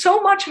 I mean,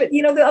 so much of it,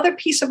 the other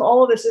piece of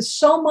all of this is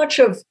so much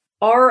of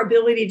our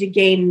ability to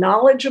gain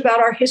knowledge about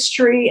our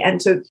history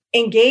and to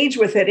engage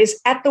with it is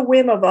at the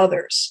whim of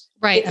others.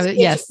 Right.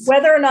 It's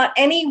whether or not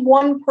any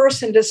one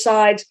person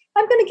decides,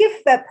 I'm going to give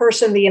that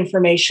person the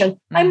information.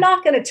 I'm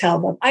not going to tell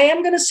them. I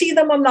am going to see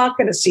them. I'm not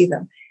going to see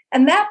them.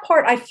 And that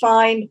part I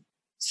find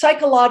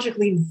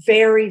psychologically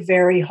very,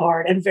 very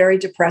hard and very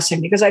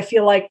depressing because I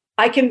feel like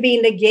I can be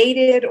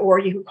negated, or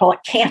you could call it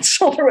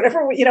canceled, or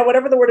whatever,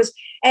 whatever the word is,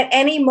 at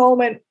any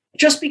moment,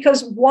 just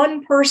because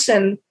one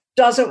person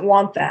doesn't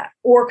want that,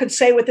 or could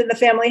say within the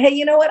family, hey,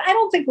 you know what? I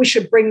don't think we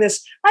should bring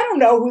this. I don't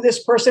know who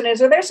this person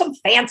is, or there's some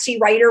fancy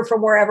writer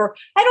from wherever.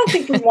 I don't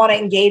think we want to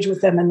engage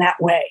with them in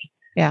that way.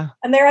 Yeah.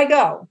 And there I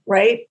go.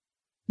 Right.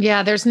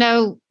 Yeah. There's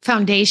no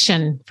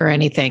foundation for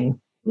anything.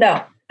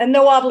 No. And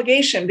no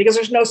obligation, because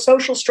there's no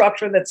social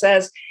structure that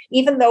says,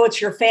 even though it's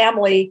your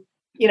family,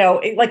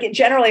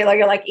 generally, like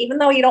you're like, even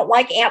though you don't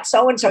like Aunt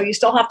so-and-so, you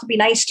still have to be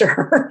nice to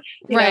her.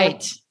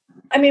 Right.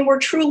 I mean, we're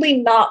truly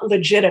not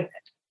legitimate.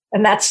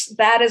 And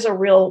that is a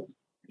real,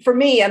 for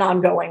me, an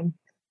ongoing.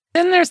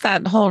 Then there's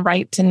that whole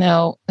right to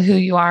know who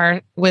you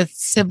are with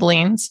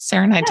siblings.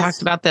 Sarah and I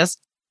talked about this.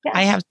 Yes.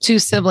 I have 2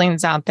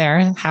 siblings out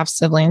there, half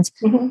siblings,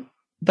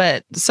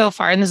 but so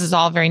far, and this is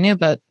all very new,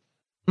 but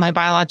my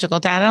biological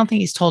dad, I don't think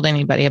he's told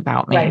anybody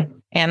about me. Right.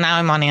 And now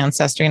I'm on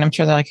Ancestry and I'm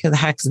sure they're like, who the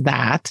heck's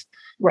that?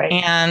 Right.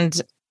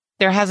 And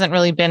there hasn't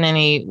really been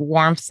any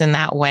warmth in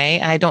that way.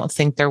 I don't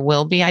think there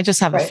will be. I just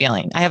have a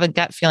feeling. I have a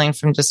gut feeling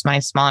from just my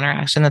small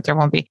interaction that there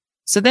won't be.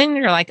 So then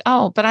you're like,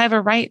 oh, but I have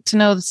a right to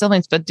know the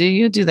siblings. But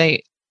do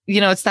they,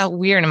 it's that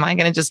weird. Am I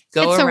going to just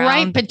go around? It's a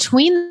right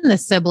between the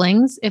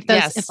siblings. If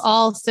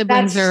all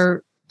siblings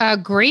are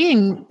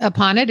agreeing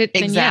upon it,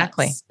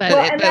 exactly. Yes.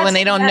 But when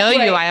they don't know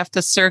you, I have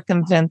to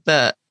circumvent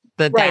the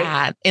the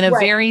dad in a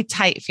very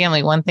tight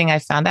family. One thing I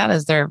found out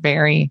is they're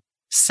very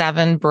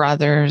 7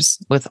 brothers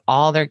with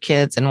all their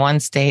kids in one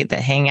state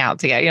that hang out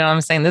together. You know what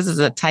I'm saying? This is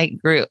a tight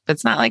group.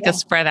 It's not like a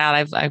spread out.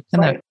 I've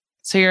kind of,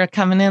 so you're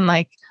coming in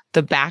like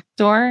the back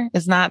door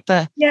is not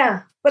the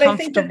but I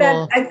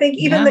think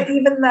even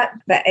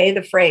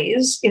the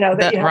phrase, you know,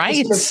 that you have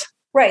to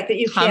sort of, that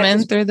you come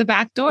in through the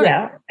back door.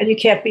 Yeah. And you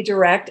can't be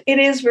direct. It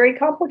is very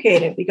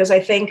complicated because I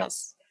think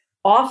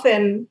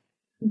often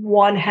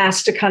one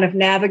has to kind of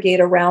navigate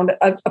around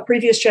a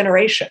previous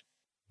generation,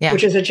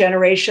 which is a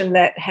generation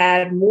that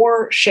had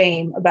more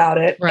shame about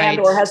it and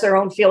or has their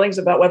own feelings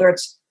about whether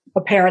it's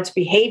a parent's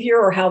behavior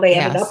or how they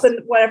ended up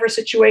in whatever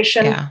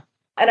situation. Yeah.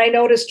 And I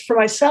noticed for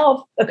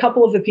myself, a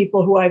couple of the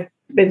people who I've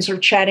been sort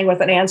of chatting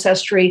with on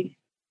Ancestry,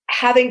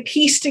 having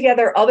pieced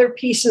together other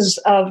pieces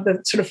of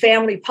the sort of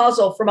family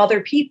puzzle from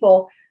other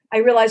people, I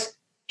realized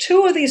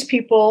 2 of these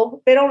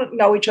people, they don't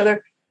know each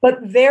other, but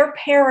their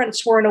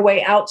parents were in a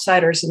way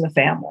outsiders in the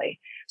family.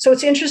 So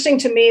it's interesting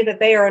to me that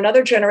they are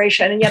another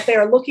generation, and yet they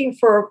are looking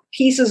for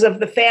pieces of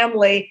the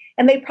family,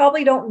 and they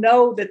probably don't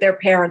know that their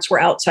parents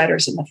were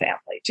outsiders in the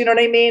family. Do you know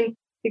what I mean?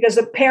 Because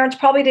the parents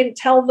probably didn't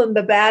tell them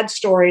the bad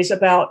stories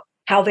about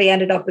how they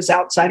ended up as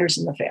outsiders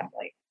in the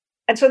family.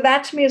 And so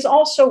that to me is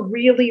also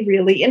really,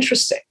 really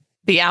interesting.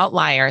 The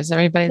outliers,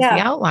 everybody's the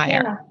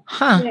outlier.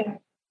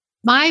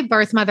 My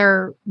birth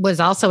mother was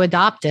also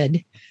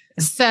adopted.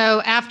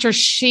 So after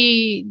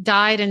she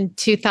died in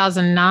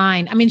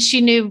 2009, I mean,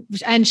 she knew,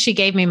 and she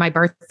gave me my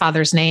birth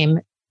father's name,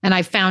 and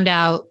I found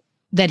out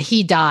that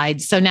he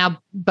died. So now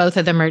both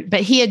of them are,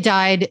 but he had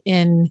died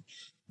in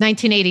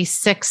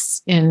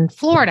 1986 in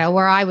Florida,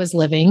 where I was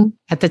living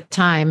at the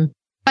time.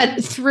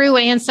 But through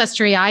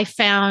Ancestry, I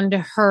found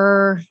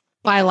her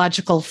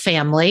biological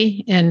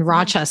family in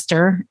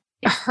Rochester.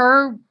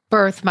 Her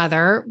birth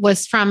mother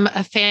was from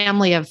a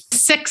family of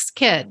 6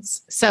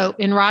 kids. So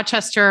in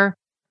Rochester,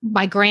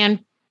 my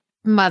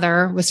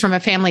grandmother was from a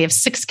family of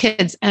 6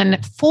 kids,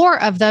 and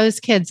 4 of those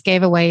kids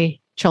gave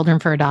away children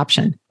for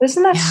adoption.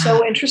 Isn't that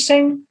so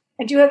interesting?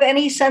 And do you have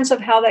any sense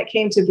of how that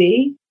came to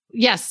be?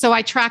 Yes. So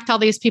I tracked all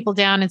these people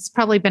down. It's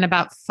probably been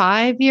about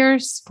 4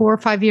 or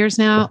 5 years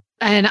now.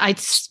 And I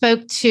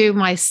spoke to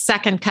my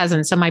second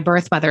cousin, so my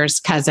birth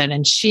mother's cousin,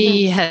 and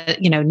she had,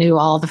 knew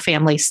all the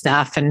family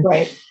stuff. And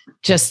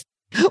just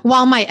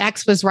while my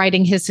ex was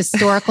writing his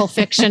historical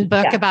fiction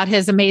book about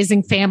his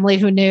amazing family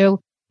who knew,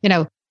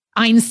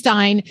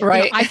 Einstein,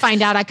 I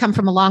find out I come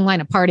from a long line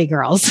of party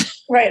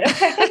girls. Right.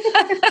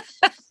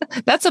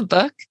 That's a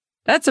book.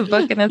 That's a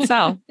book in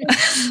itself.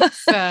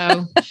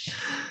 So,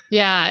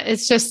 yeah,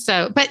 it's just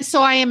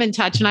so I am in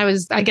touch. And I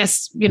was, I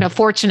guess,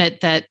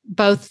 fortunate that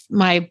both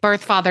my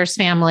birth father's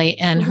family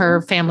and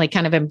her family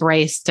kind of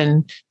embraced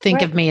and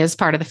think of me as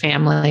part of the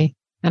family.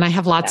 And I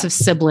have lots of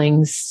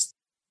siblings.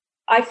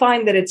 I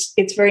find that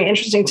it's very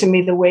interesting to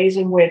me, the ways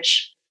in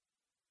which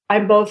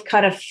I'm both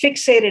kind of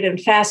fixated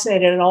and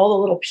fascinated in all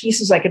the little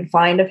pieces I can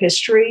find of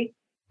history.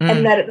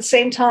 And that at the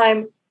same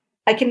time,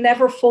 I can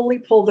never fully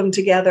pull them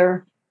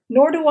together,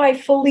 nor do I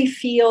fully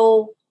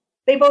feel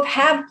they both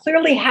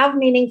clearly have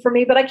meaning for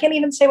me, but I can't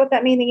even say what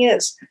that meaning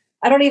is.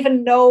 I don't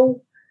even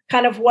know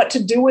kind of what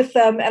to do with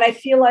them. And I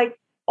feel like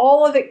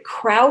all of it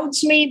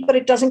crowds me, but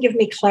it doesn't give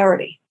me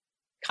clarity.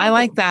 I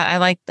like that. I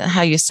like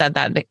how you said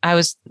that. I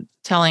was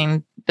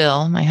telling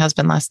Bill, my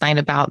husband, last night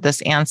about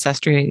this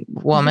Ancestry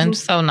woman.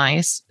 So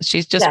nice.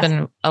 She's just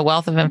been a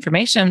wealth of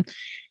information.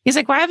 He's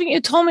like, why haven't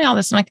you told me all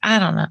this? I'm like, I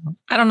don't know.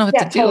 I don't know what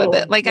to do with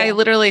it. Like, I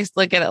literally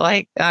look at it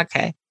like,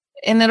 okay.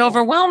 And it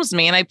overwhelms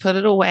me, and I put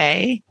it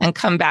away and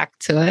come back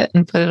to it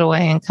and put it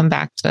away and come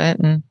back to it.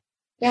 And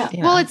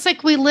well, it's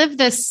like we live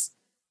this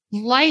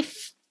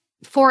life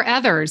for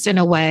others in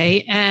a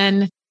way.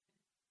 And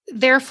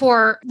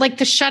therefore, like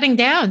the shutting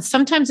down,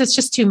 sometimes it's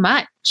just too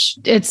much.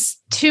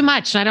 It's too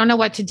much. And I don't know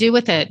what to do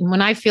with it. And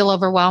when I feel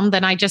overwhelmed,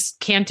 then I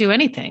just can't do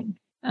anything.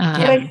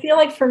 But I feel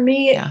like for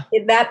me,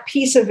 that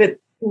piece of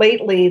it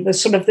lately, the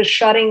sort of the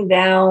shutting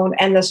down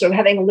and the sort of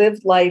having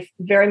lived life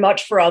very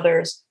much for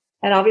others.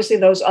 And obviously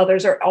those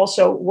others are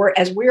also,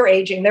 as we're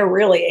aging, they're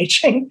really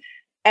aging.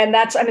 And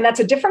that's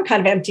a different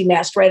kind of empty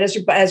nest, right?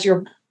 As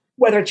your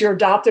whether it's your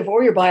adoptive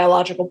or your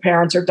biological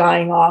parents are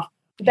dying off.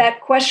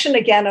 That question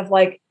again of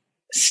like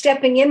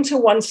stepping into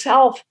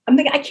oneself, I'm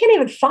thinking, I can't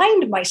even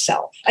find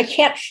myself. I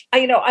can't,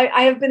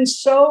 I have been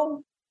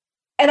so,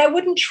 and I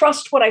wouldn't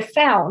trust what I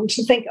found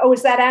to think, oh,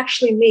 is that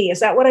actually me?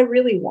 Is that what I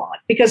really want?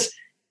 Because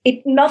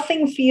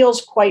nothing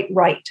feels quite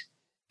right.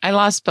 I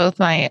lost both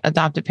my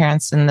adopted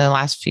parents in the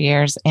last few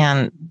years,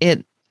 and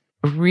it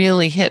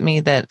really hit me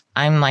that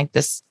I'm like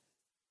this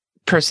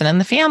person in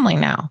the family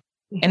now.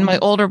 And my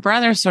older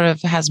brother sort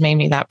of has made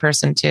me that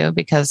person too,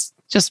 because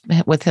just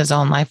with his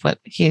own life, what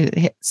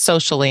he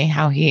socially,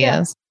 how he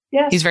is,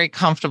 he's very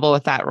comfortable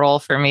with that role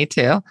for me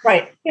too.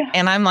 Right. Yeah.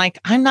 And I'm like,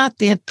 how am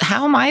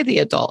I the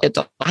adult?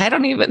 I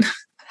don't even,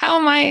 how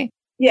am I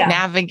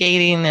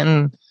navigating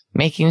and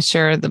making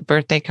sure the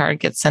birthday card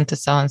gets sent to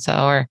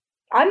so-and-so, or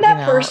I'm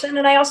that person.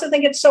 And I also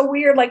think it's so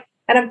weird. Like,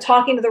 and I'm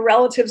talking to the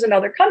relatives in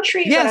other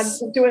countries,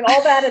 yes. and I'm doing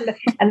all that,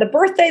 and the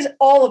birthdays,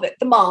 all of it,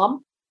 the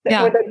mom,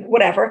 or the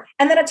whatever.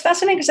 And then it's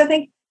fascinating because I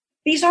think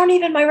these aren't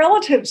even my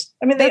relatives.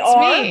 I mean, they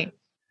are, me.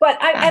 But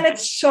and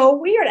it's so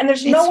weird, and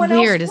there's no one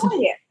else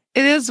doing it.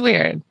 It is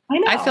weird. I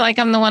know. I feel like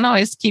I'm the one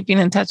always keeping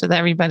in touch with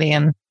everybody,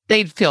 and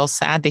they'd feel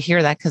sad to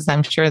hear that because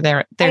I'm sure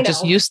they're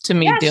just used to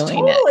me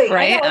doing it,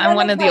 right? I'm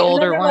one of the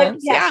older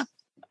ones. Yeah.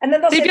 And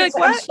then they'll say, like,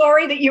 I'm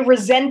sorry that you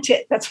resent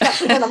it. That's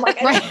what and I'm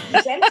like, I don't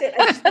resent it.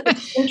 I just think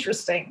it's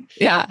interesting.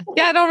 Yeah.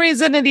 Yeah, I don't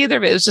resent it either,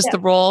 but it was just the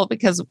role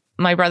because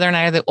my brother and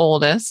I are the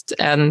oldest,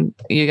 and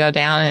you go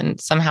down and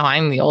somehow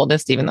I'm the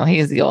oldest, even though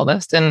he's the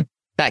oldest, and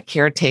that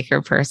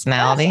caretaker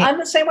personality. Yes, I'm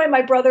the same way.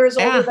 My brother is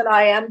older than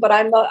I am, but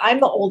I'm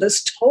the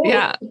oldest. Totally.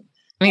 Yeah,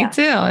 me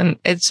too. And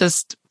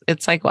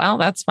it's like, well,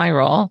 that's my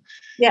role.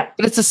 Yeah.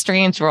 But it's a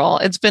strange role.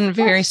 It's been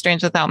very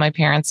strange without my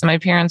parents. And my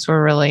parents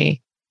were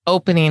really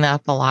opening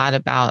up a lot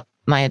about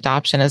my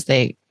adoption as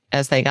they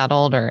got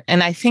older.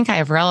 And I think I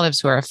have relatives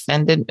who are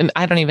offended. And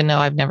I don't even know.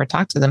 I've never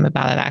talked to them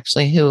about it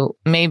actually, who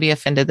may be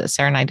offended that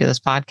Sarah and I do this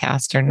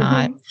podcast or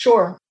not.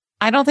 Sure.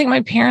 I don't think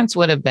my parents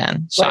would have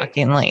been,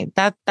 shockingly.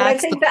 That's I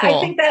think that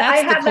I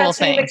have that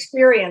same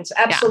experience.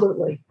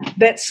 Absolutely. Yeah.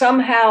 That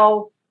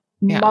somehow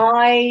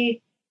my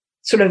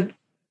sort of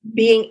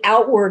being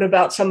outward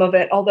about some of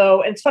it,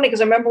 although it's funny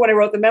because I remember when I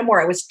wrote the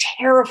memoir, I was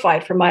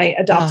terrified for my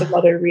adoptive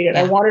mother to read it.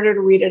 I wanted her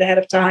to read it ahead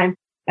of time.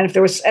 And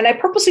I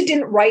purposely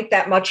didn't write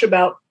that much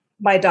about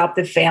my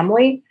adoptive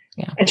family.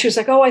 Yeah. And she was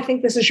like, oh, I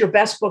think this is your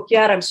best book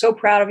yet. I'm so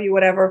proud of you,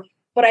 whatever.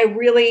 But I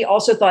really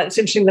also thought it's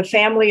interesting. The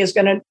family is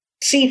going to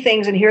see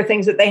things and hear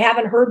things that they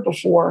haven't heard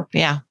before.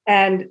 Yeah.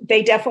 And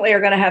they definitely are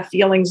going to have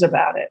feelings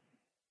about it.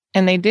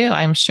 And they do,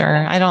 I'm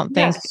sure. I don't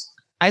think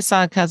I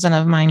saw a cousin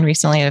of mine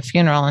recently at a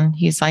funeral, and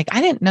he's like,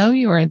 I didn't know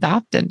you were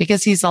adopted,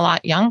 because he's a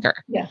lot younger.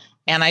 Yeah.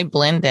 And I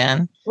blend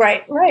in.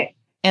 Right.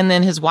 And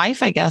then his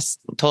wife, I guess,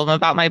 told him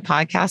about my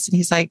podcast, and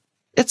he's like,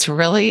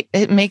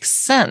 it makes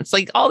sense.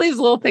 Like all these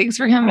little things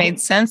for him made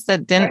sense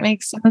that didn't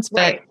make sense.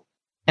 But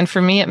and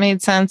for me, it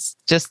made sense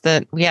just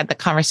that we had the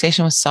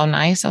conversation was so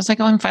nice. I was like,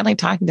 oh, I'm finally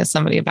talking to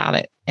somebody about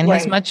it. And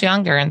he's much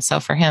younger. And so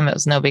for him, it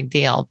was no big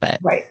deal. But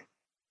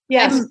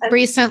yes, I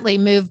recently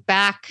moved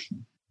back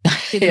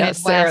to the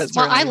Midwest.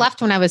 Well, I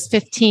left when I was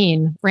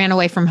 15, ran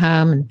away from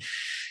home and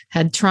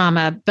had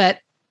trauma. But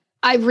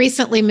I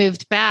recently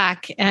moved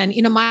back. And,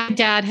 my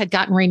dad had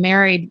gotten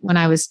remarried when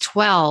I was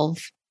 12.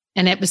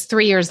 And it was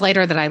 3 years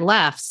later that I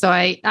left. So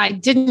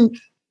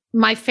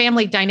my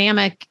family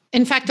dynamic.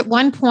 In fact, at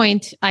one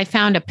point I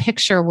found a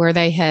picture where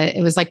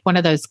it was like one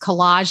of those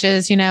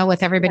collages,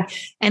 with everybody. Yeah.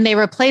 And they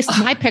replaced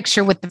my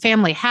picture with the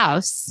family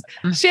house.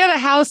 She had a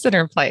house in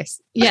her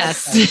place.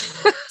 Yes.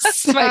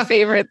 That's my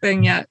favorite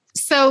thing yet.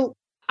 So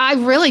I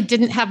really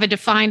didn't have a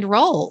defined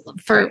role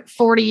for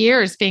 40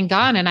 years being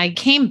gone. And I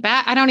came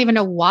back. I don't even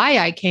know why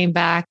I came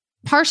back.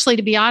 Partially,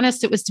 to be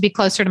honest, it was to be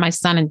closer to my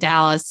son in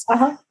Dallas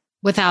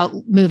without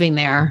moving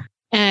there.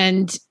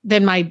 And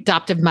then my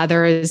adoptive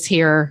mother is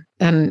here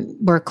and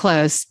we're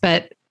close.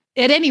 But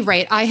at any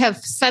rate, I have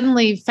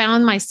suddenly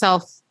found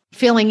myself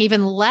feeling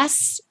even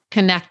less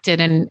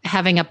connected and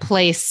having a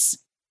place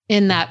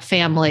in that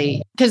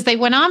family because they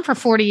went on for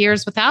 40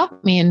 years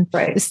without me and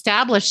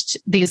established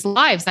these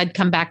lives. I'd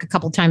come back a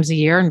couple times a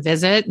year and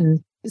visit.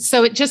 And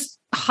so it just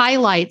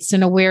highlights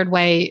in a weird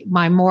way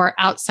my more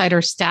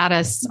outsider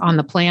status on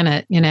the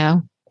planet,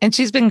 And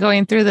she's been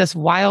going through this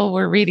while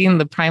we're reading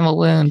The Primal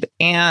Wound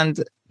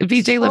and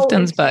BJ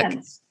Lifton's book.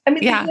 I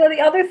mean,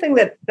 the other thing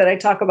that I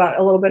talk about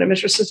a little bit of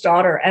Mistress's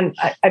Daughter, and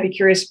I'd be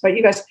curious about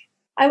you guys,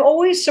 I'm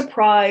always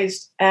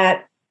surprised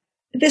at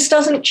this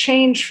doesn't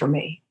change for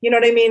me. You know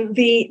what I mean?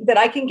 That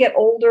I can get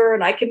older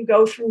and I can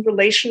go through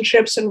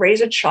relationships and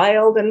raise a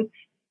child and,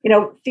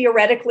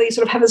 theoretically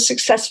sort of have a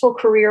successful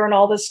career and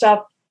all this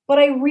stuff. But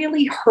I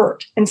really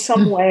hurt in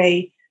some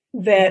way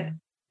that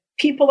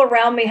people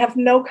around me have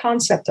no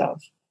concept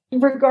of.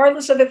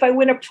 Regardless of if I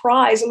win a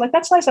prize, I'm like,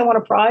 that's nice, I want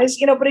a prize,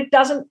 but it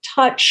doesn't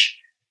touch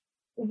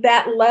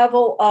that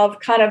level of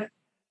kind of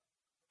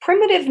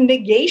primitive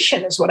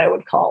negation is what I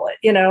would call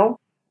it,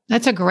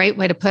 That's a great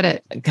way to put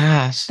it.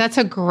 Gosh. That's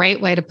a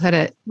great way to put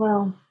it.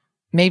 Well,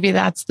 maybe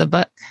that's the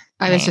book.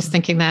 I was just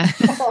thinking that.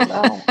 Oh,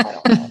 no, I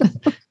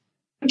don't know.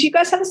 Do you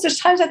guys have this? There's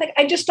times I think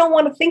I just don't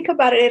want to think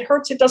about it. It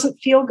hurts. It doesn't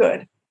feel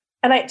good.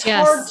 And it's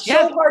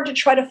hard to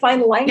try to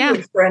find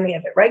language for any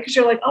of it, right? Because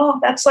you're like, oh,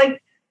 that's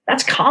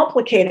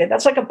complicated.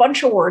 That's like a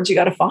bunch of words you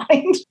got to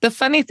find. The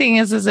funny thing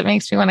is it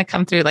makes me want to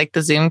come through like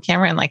the Zoom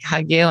camera and like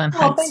hug you and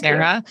hug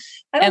Sarah.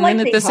 And then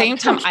at the same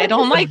time, I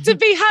don't like to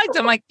be hugged.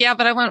 I'm like, yeah,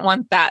 but I wouldn't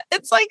want that.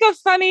 It's like a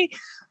funny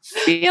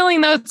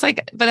feeling though. It's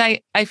like, but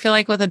I feel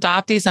like with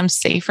adoptees, I'm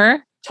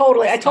safer.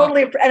 Totally. I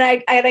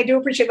do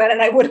appreciate that.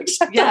 And I would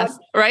accept that.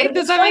 Right.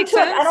 Does that make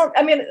sense?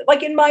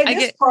 Like in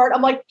this part,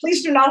 I'm like,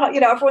 please do not,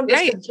 everyone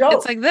gets a joke.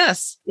 It's like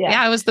this.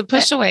 Yeah. I was the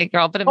push away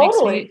girl, but it makes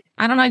me,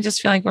 I don't know. I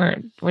just feel like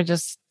we're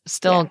just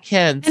still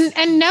kids.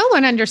 And no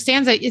one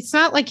understands it. It's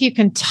not like you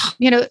can,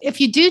 if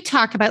you do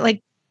talk about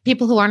like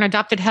people who aren't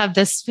adopted have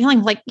this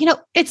feeling like,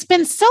 it's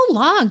been so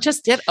long,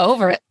 just get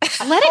over it.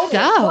 Let it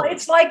go. Well,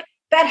 it's like,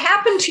 that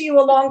happened to you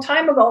a long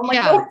time ago. I'm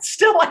like, no, it's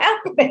still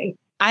happening.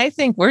 I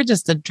think we're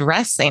just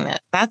addressing it.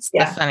 That's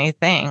the funny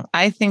thing.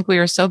 I think we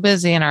were so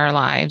busy in our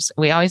lives.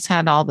 We always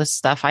had all this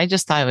stuff. I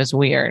just thought it was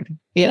weird.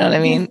 You know what I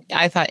mean?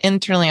 I thought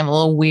internally I'm a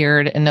little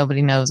weird and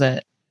nobody knows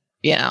it.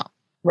 You know,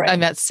 I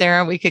met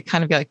Sarah. We could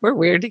kind of be like, we're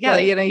weird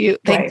together. You know,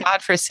 thank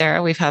God for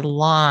Sarah. We've had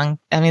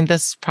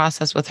this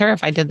process with her.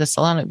 If I did this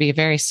alone, it'd be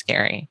very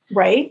scary.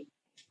 Right.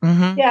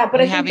 Mm-hmm. Yeah.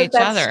 But we I think have each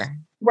other.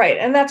 Right.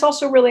 And that's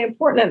also really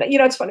important. And, you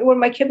know, it's funny, when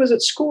my kid was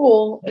at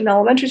school, in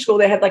elementary school,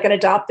 they had like an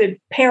adopted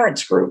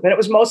parents group. And it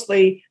was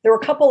mostly, there were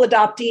a couple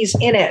adoptees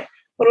in it,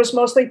 but it was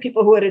mostly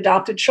people who had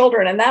adopted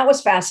children. And that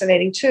was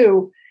fascinating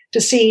too,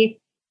 to see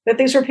that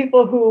these were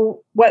people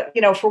who,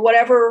 for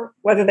whatever,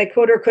 whether they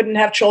could or couldn't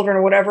have children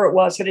or whatever it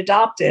was, had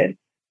adopted.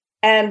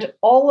 And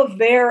all of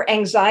their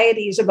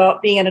anxieties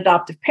about being an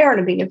adoptive parent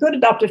and being a good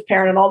adoptive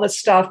parent and all this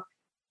stuff,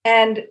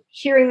 and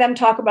hearing them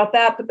talk about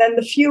that. But then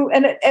the few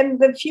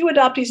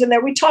adoptees in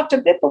there, we talked a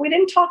bit, but we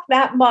didn't talk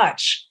that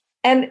much.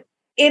 And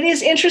it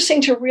is interesting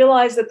to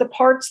realize that the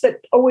parts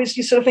that always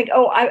you sort of think,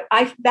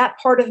 I that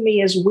part of me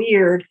is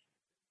weird.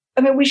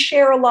 I mean, we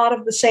share a lot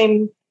of the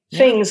same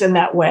things in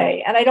that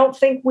way. And I don't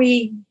think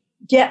we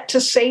get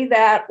to say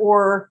that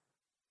or,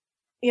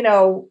 you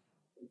know,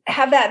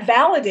 have that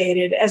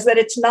validated as that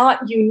it's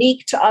not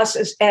unique to us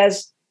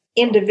as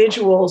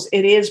individuals.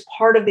 It is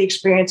part of the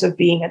experience of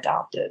being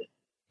adopted.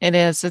 It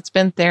is. It's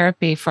been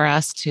therapy for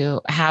us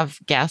to have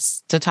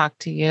guests to talk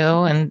to you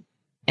and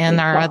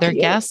our other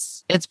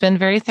guests. It's been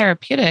very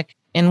therapeutic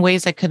in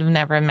ways I could have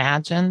never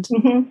imagined.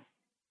 Mm-hmm.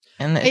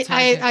 And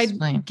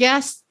I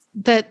guess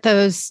that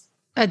those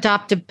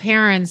adoptive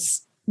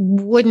parents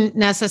wouldn't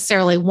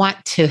necessarily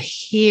want to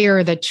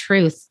hear the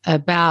truth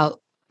about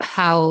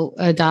how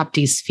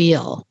adoptees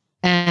feel.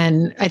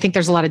 And I think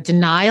there's a lot of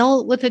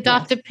denial with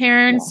adoptive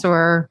parents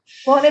and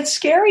it's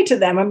scary to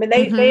them. I mean,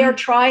 they are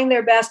trying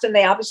their best and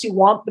they obviously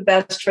want the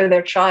best for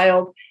their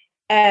child.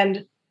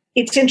 And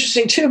it's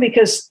interesting too,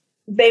 because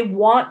they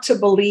want to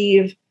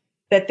believe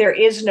that there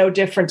is no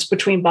difference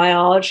between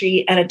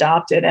biology and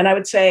adopted. And I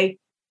would say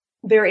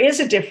there is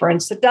a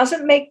difference that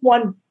doesn't make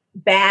one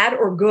bad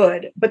or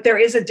good, but there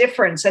is a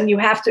difference. And you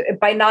have to,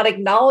 by not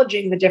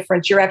acknowledging the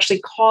difference, you're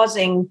actually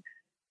causing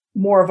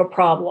more of a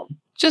problem.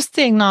 Just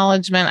the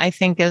acknowledgement, I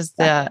think, is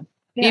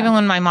even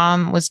when my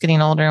mom was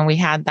getting older and we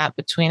had that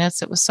between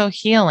us, it was so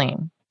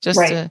healing.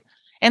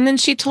 And then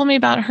she told me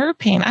about her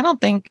pain. I don't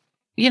think,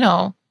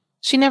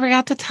 she never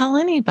got to tell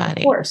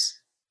anybody. Of course.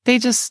 They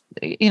just,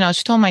 she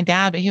told my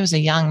dad, but he was a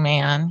young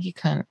man. He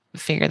couldn't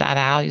figure that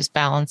out. He was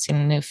balancing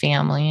a new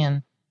family.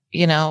 And,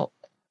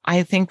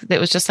 I think that it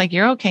was just like,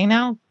 you're okay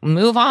now,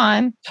 move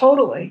on.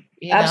 Totally.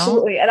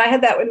 Absolutely. And I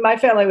had that in my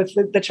family with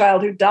the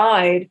child who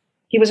died.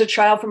 He was a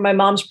child from my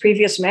mom's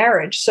previous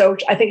marriage. So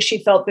I think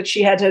she felt that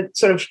she had to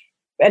sort of,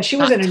 and she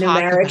was in a new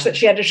marriage, that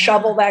she had to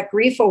shovel that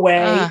grief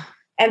away.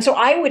 And so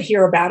I would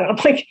hear about it. I'm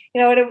like,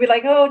 and it would be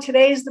like, oh,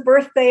 today's the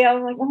birthday.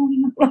 I'm like,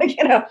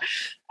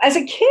 as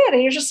a kid,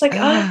 and you're just like,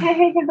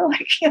 okay,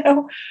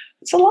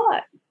 it's a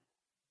lot.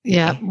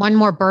 Yeah. One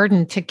more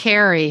burden to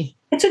carry.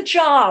 It's a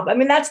job. I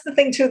mean, that's the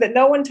thing too, that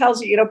no one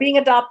tells you, being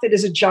adopted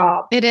is a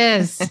job. It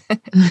is.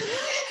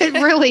 It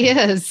really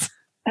is.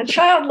 And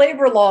child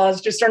labor laws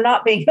just are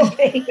not being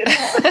obeyed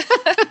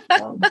at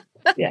all.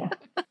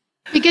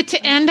 We get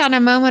to end on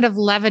a moment of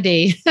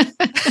levity.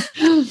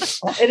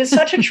 It is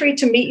such a treat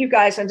to meet you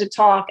guys and to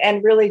talk,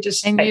 and really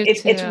just,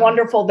 it's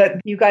wonderful that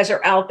you guys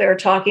are out there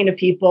talking to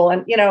people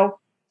and,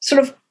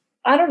 sort of,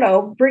 I don't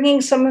know, bringing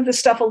some of this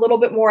stuff a little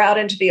bit more out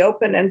into the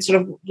open and sort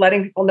of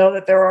letting people know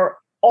that there are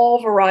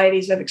all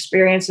varieties of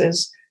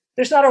experiences.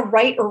 There's not a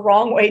right or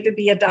wrong way to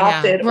be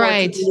adopted or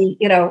to be,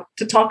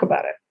 to talk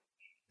about it.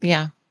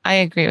 Yeah. I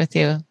agree with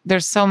you.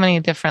 There's so many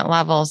different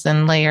levels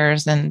and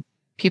layers and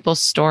people's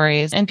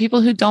stories, and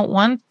people who don't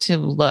want to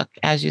look,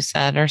 as you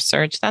said, or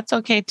search. That's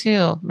okay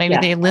too. Maybe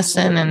they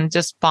listen and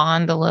just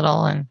bond a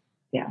little. And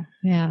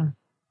yeah,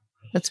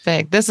 that's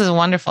big. This is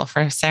wonderful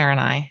for Sarah and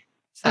I.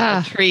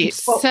 A treat.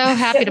 So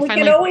happy to we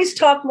can always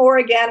talk more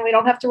again. We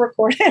don't have to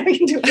record it. We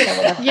can do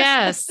whatever.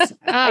 Yes.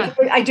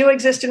 I do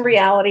exist in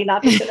reality,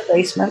 not just in a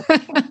basement.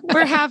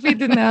 We're happy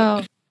to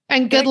know.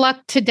 And good luck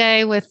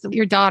today with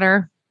your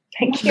daughter.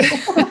 Thank you.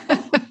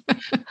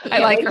 I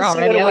like her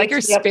already. I like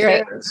her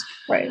spirit.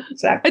 Right,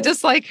 exactly. I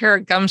just like her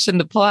gumption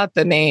to pull out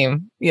the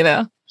name,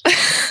 That's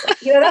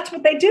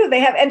what they do. They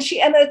have, and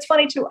it's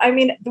funny too. I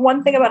mean, the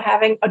one thing about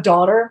having a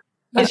daughter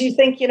is you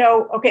think,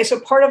 okay, so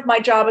part of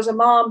my job as a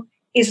mom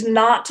is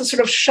not to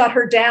sort of shut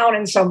her down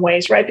in some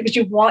ways, right? Because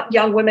you want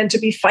young women to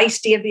be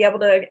feisty and be able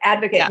to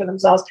advocate for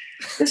themselves.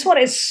 This one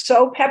is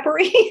so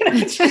peppery.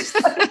 It's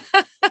just like,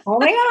 oh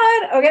my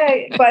God.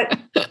 Okay. But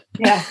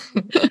yeah.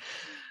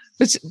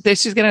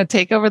 She's going to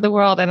take over the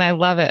world, and I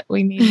love it.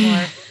 We need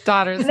more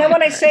daughters. And then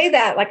when I say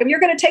that, like, if you're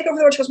going to take over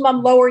the world, she goes,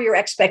 Mom, lower your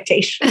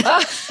expectations.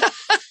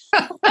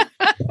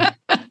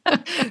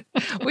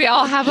 We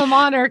all have them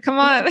on her. Come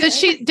on. Does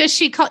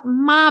she call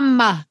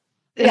Mama?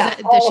 Does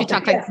she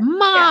talk like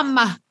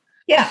Mama?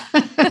 Yeah.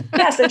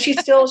 Yes. And she's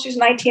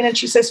 19 and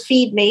she says,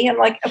 feed me. I'm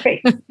like,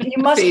 okay, you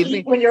must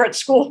eat when you're at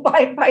school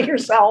by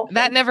yourself.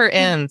 That never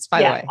ends,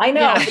 by the way. I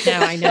know. Yeah,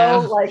 I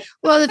know. So,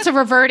 well, it's a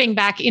reverting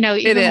back,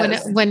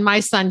 even when my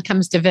son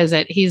comes to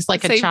visit, he's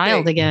like a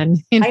child again.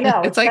 I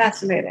know. It's like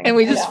fascinating. And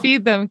we just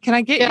feed them. Can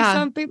I get you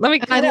something?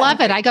 I love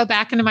it. I go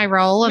back into my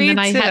role and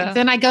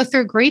then I go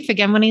through grief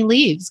again when he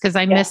leaves because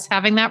I miss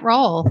having that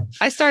role.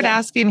 I start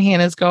asking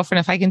Hannah's girlfriend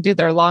if I can do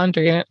their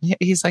laundry. And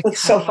he's like, it's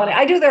so funny.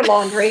 I do their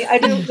laundry. I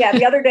do. Yeah.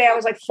 The other day I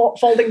was like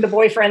folding the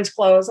boyfriend's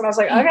clothes and I was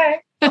like, okay.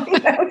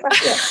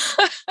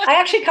 I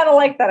actually kind of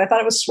like that. I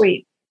thought it was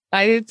sweet.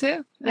 I do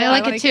too. I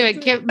like it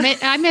too.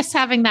 I miss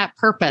having that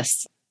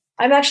purpose.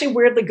 I'm actually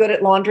weirdly good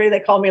at laundry. They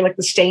call me like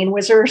the stain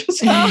wizard.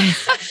 I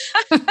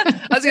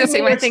was going to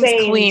say my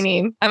thing's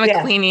cleaning. I'm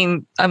a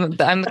cleaning.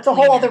 That's a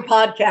whole other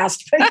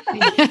podcast.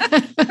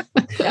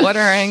 What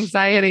are our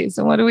anxieties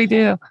and what do we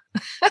do?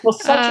 Well,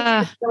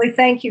 really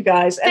thank you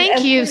guys.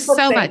 Thank you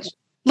so much.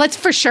 Let's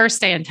for sure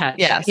stay in touch.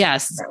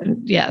 Yes.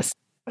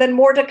 Then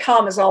more to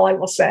come is all I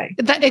will say.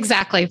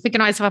 Exactly. We can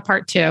always have a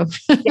part 2. Yes.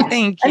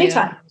 Thank you.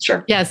 Anytime.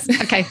 Sure. Yes.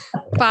 Okay.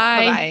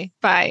 Bye.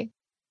 Bye.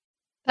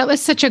 That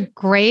was such a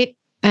great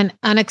and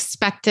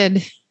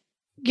unexpected,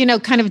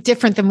 kind of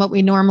different than what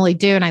we normally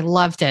do. And I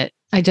loved it.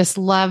 I just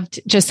loved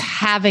just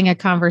having a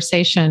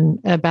conversation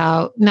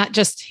about not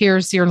just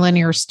here's your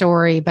linear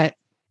story, but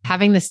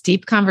having this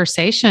deep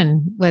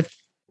conversation with.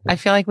 I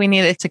feel like we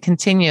need it to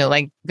continue,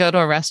 like go to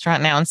a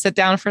restaurant now and sit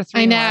down for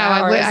 3 more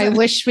hours. I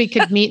wish we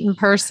could meet in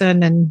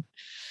person. And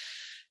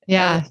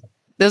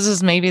this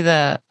is maybe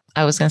I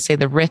was going to say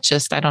the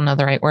richest, I don't know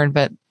the right word,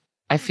 but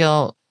I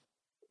feel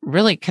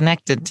really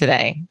connected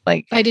today.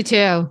 Like I do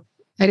too.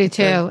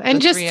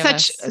 And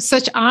just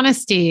such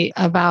honesty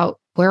about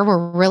where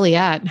we're really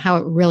at and how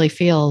it really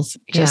feels.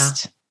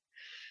 God,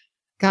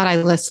 I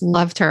just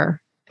loved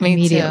her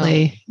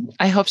immediately. Too.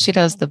 I hope she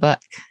does the book.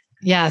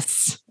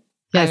 Yes,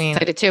 I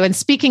did too. And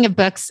speaking of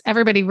books,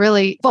 everybody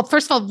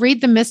first of all,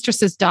 read The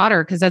Mistress's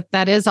Daughter, because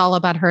that is all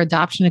about her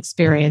adoption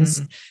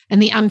experience and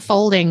the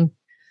unfolding,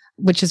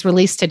 which is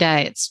released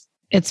today.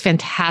 It's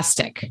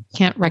fantastic.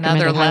 Can't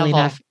recommend it highly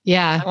enough.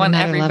 Yeah. I want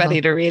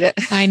everybody to read it.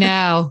 I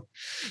know.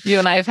 You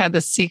and I have had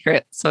the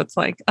secret. So it's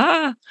like,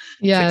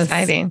 it's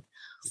exciting.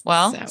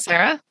 Well,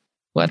 Sarah,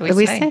 what do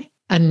we say?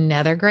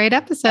 Another great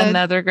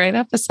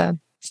episode.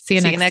 See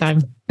you next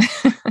time.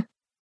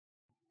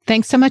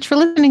 Thanks so much for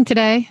listening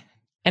today.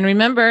 And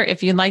remember,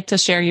 if you'd like to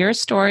share your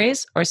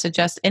stories or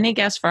suggest any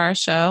guests for our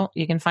show,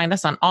 you can find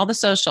us on all the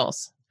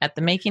socials at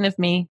The Making of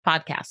Me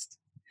podcast.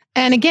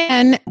 And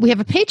again, we have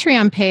a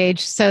Patreon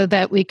page so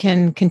that we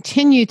can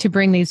continue to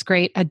bring these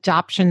great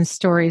adoption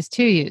stories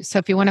to you. So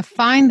if you want to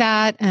find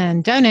that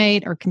and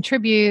donate or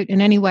contribute in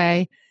any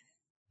way,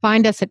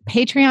 find us at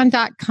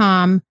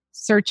patreon.com,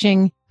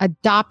 searching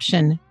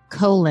adoption: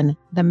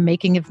 The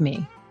Making of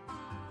Me.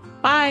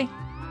 Bye.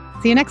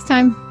 See you next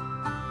time.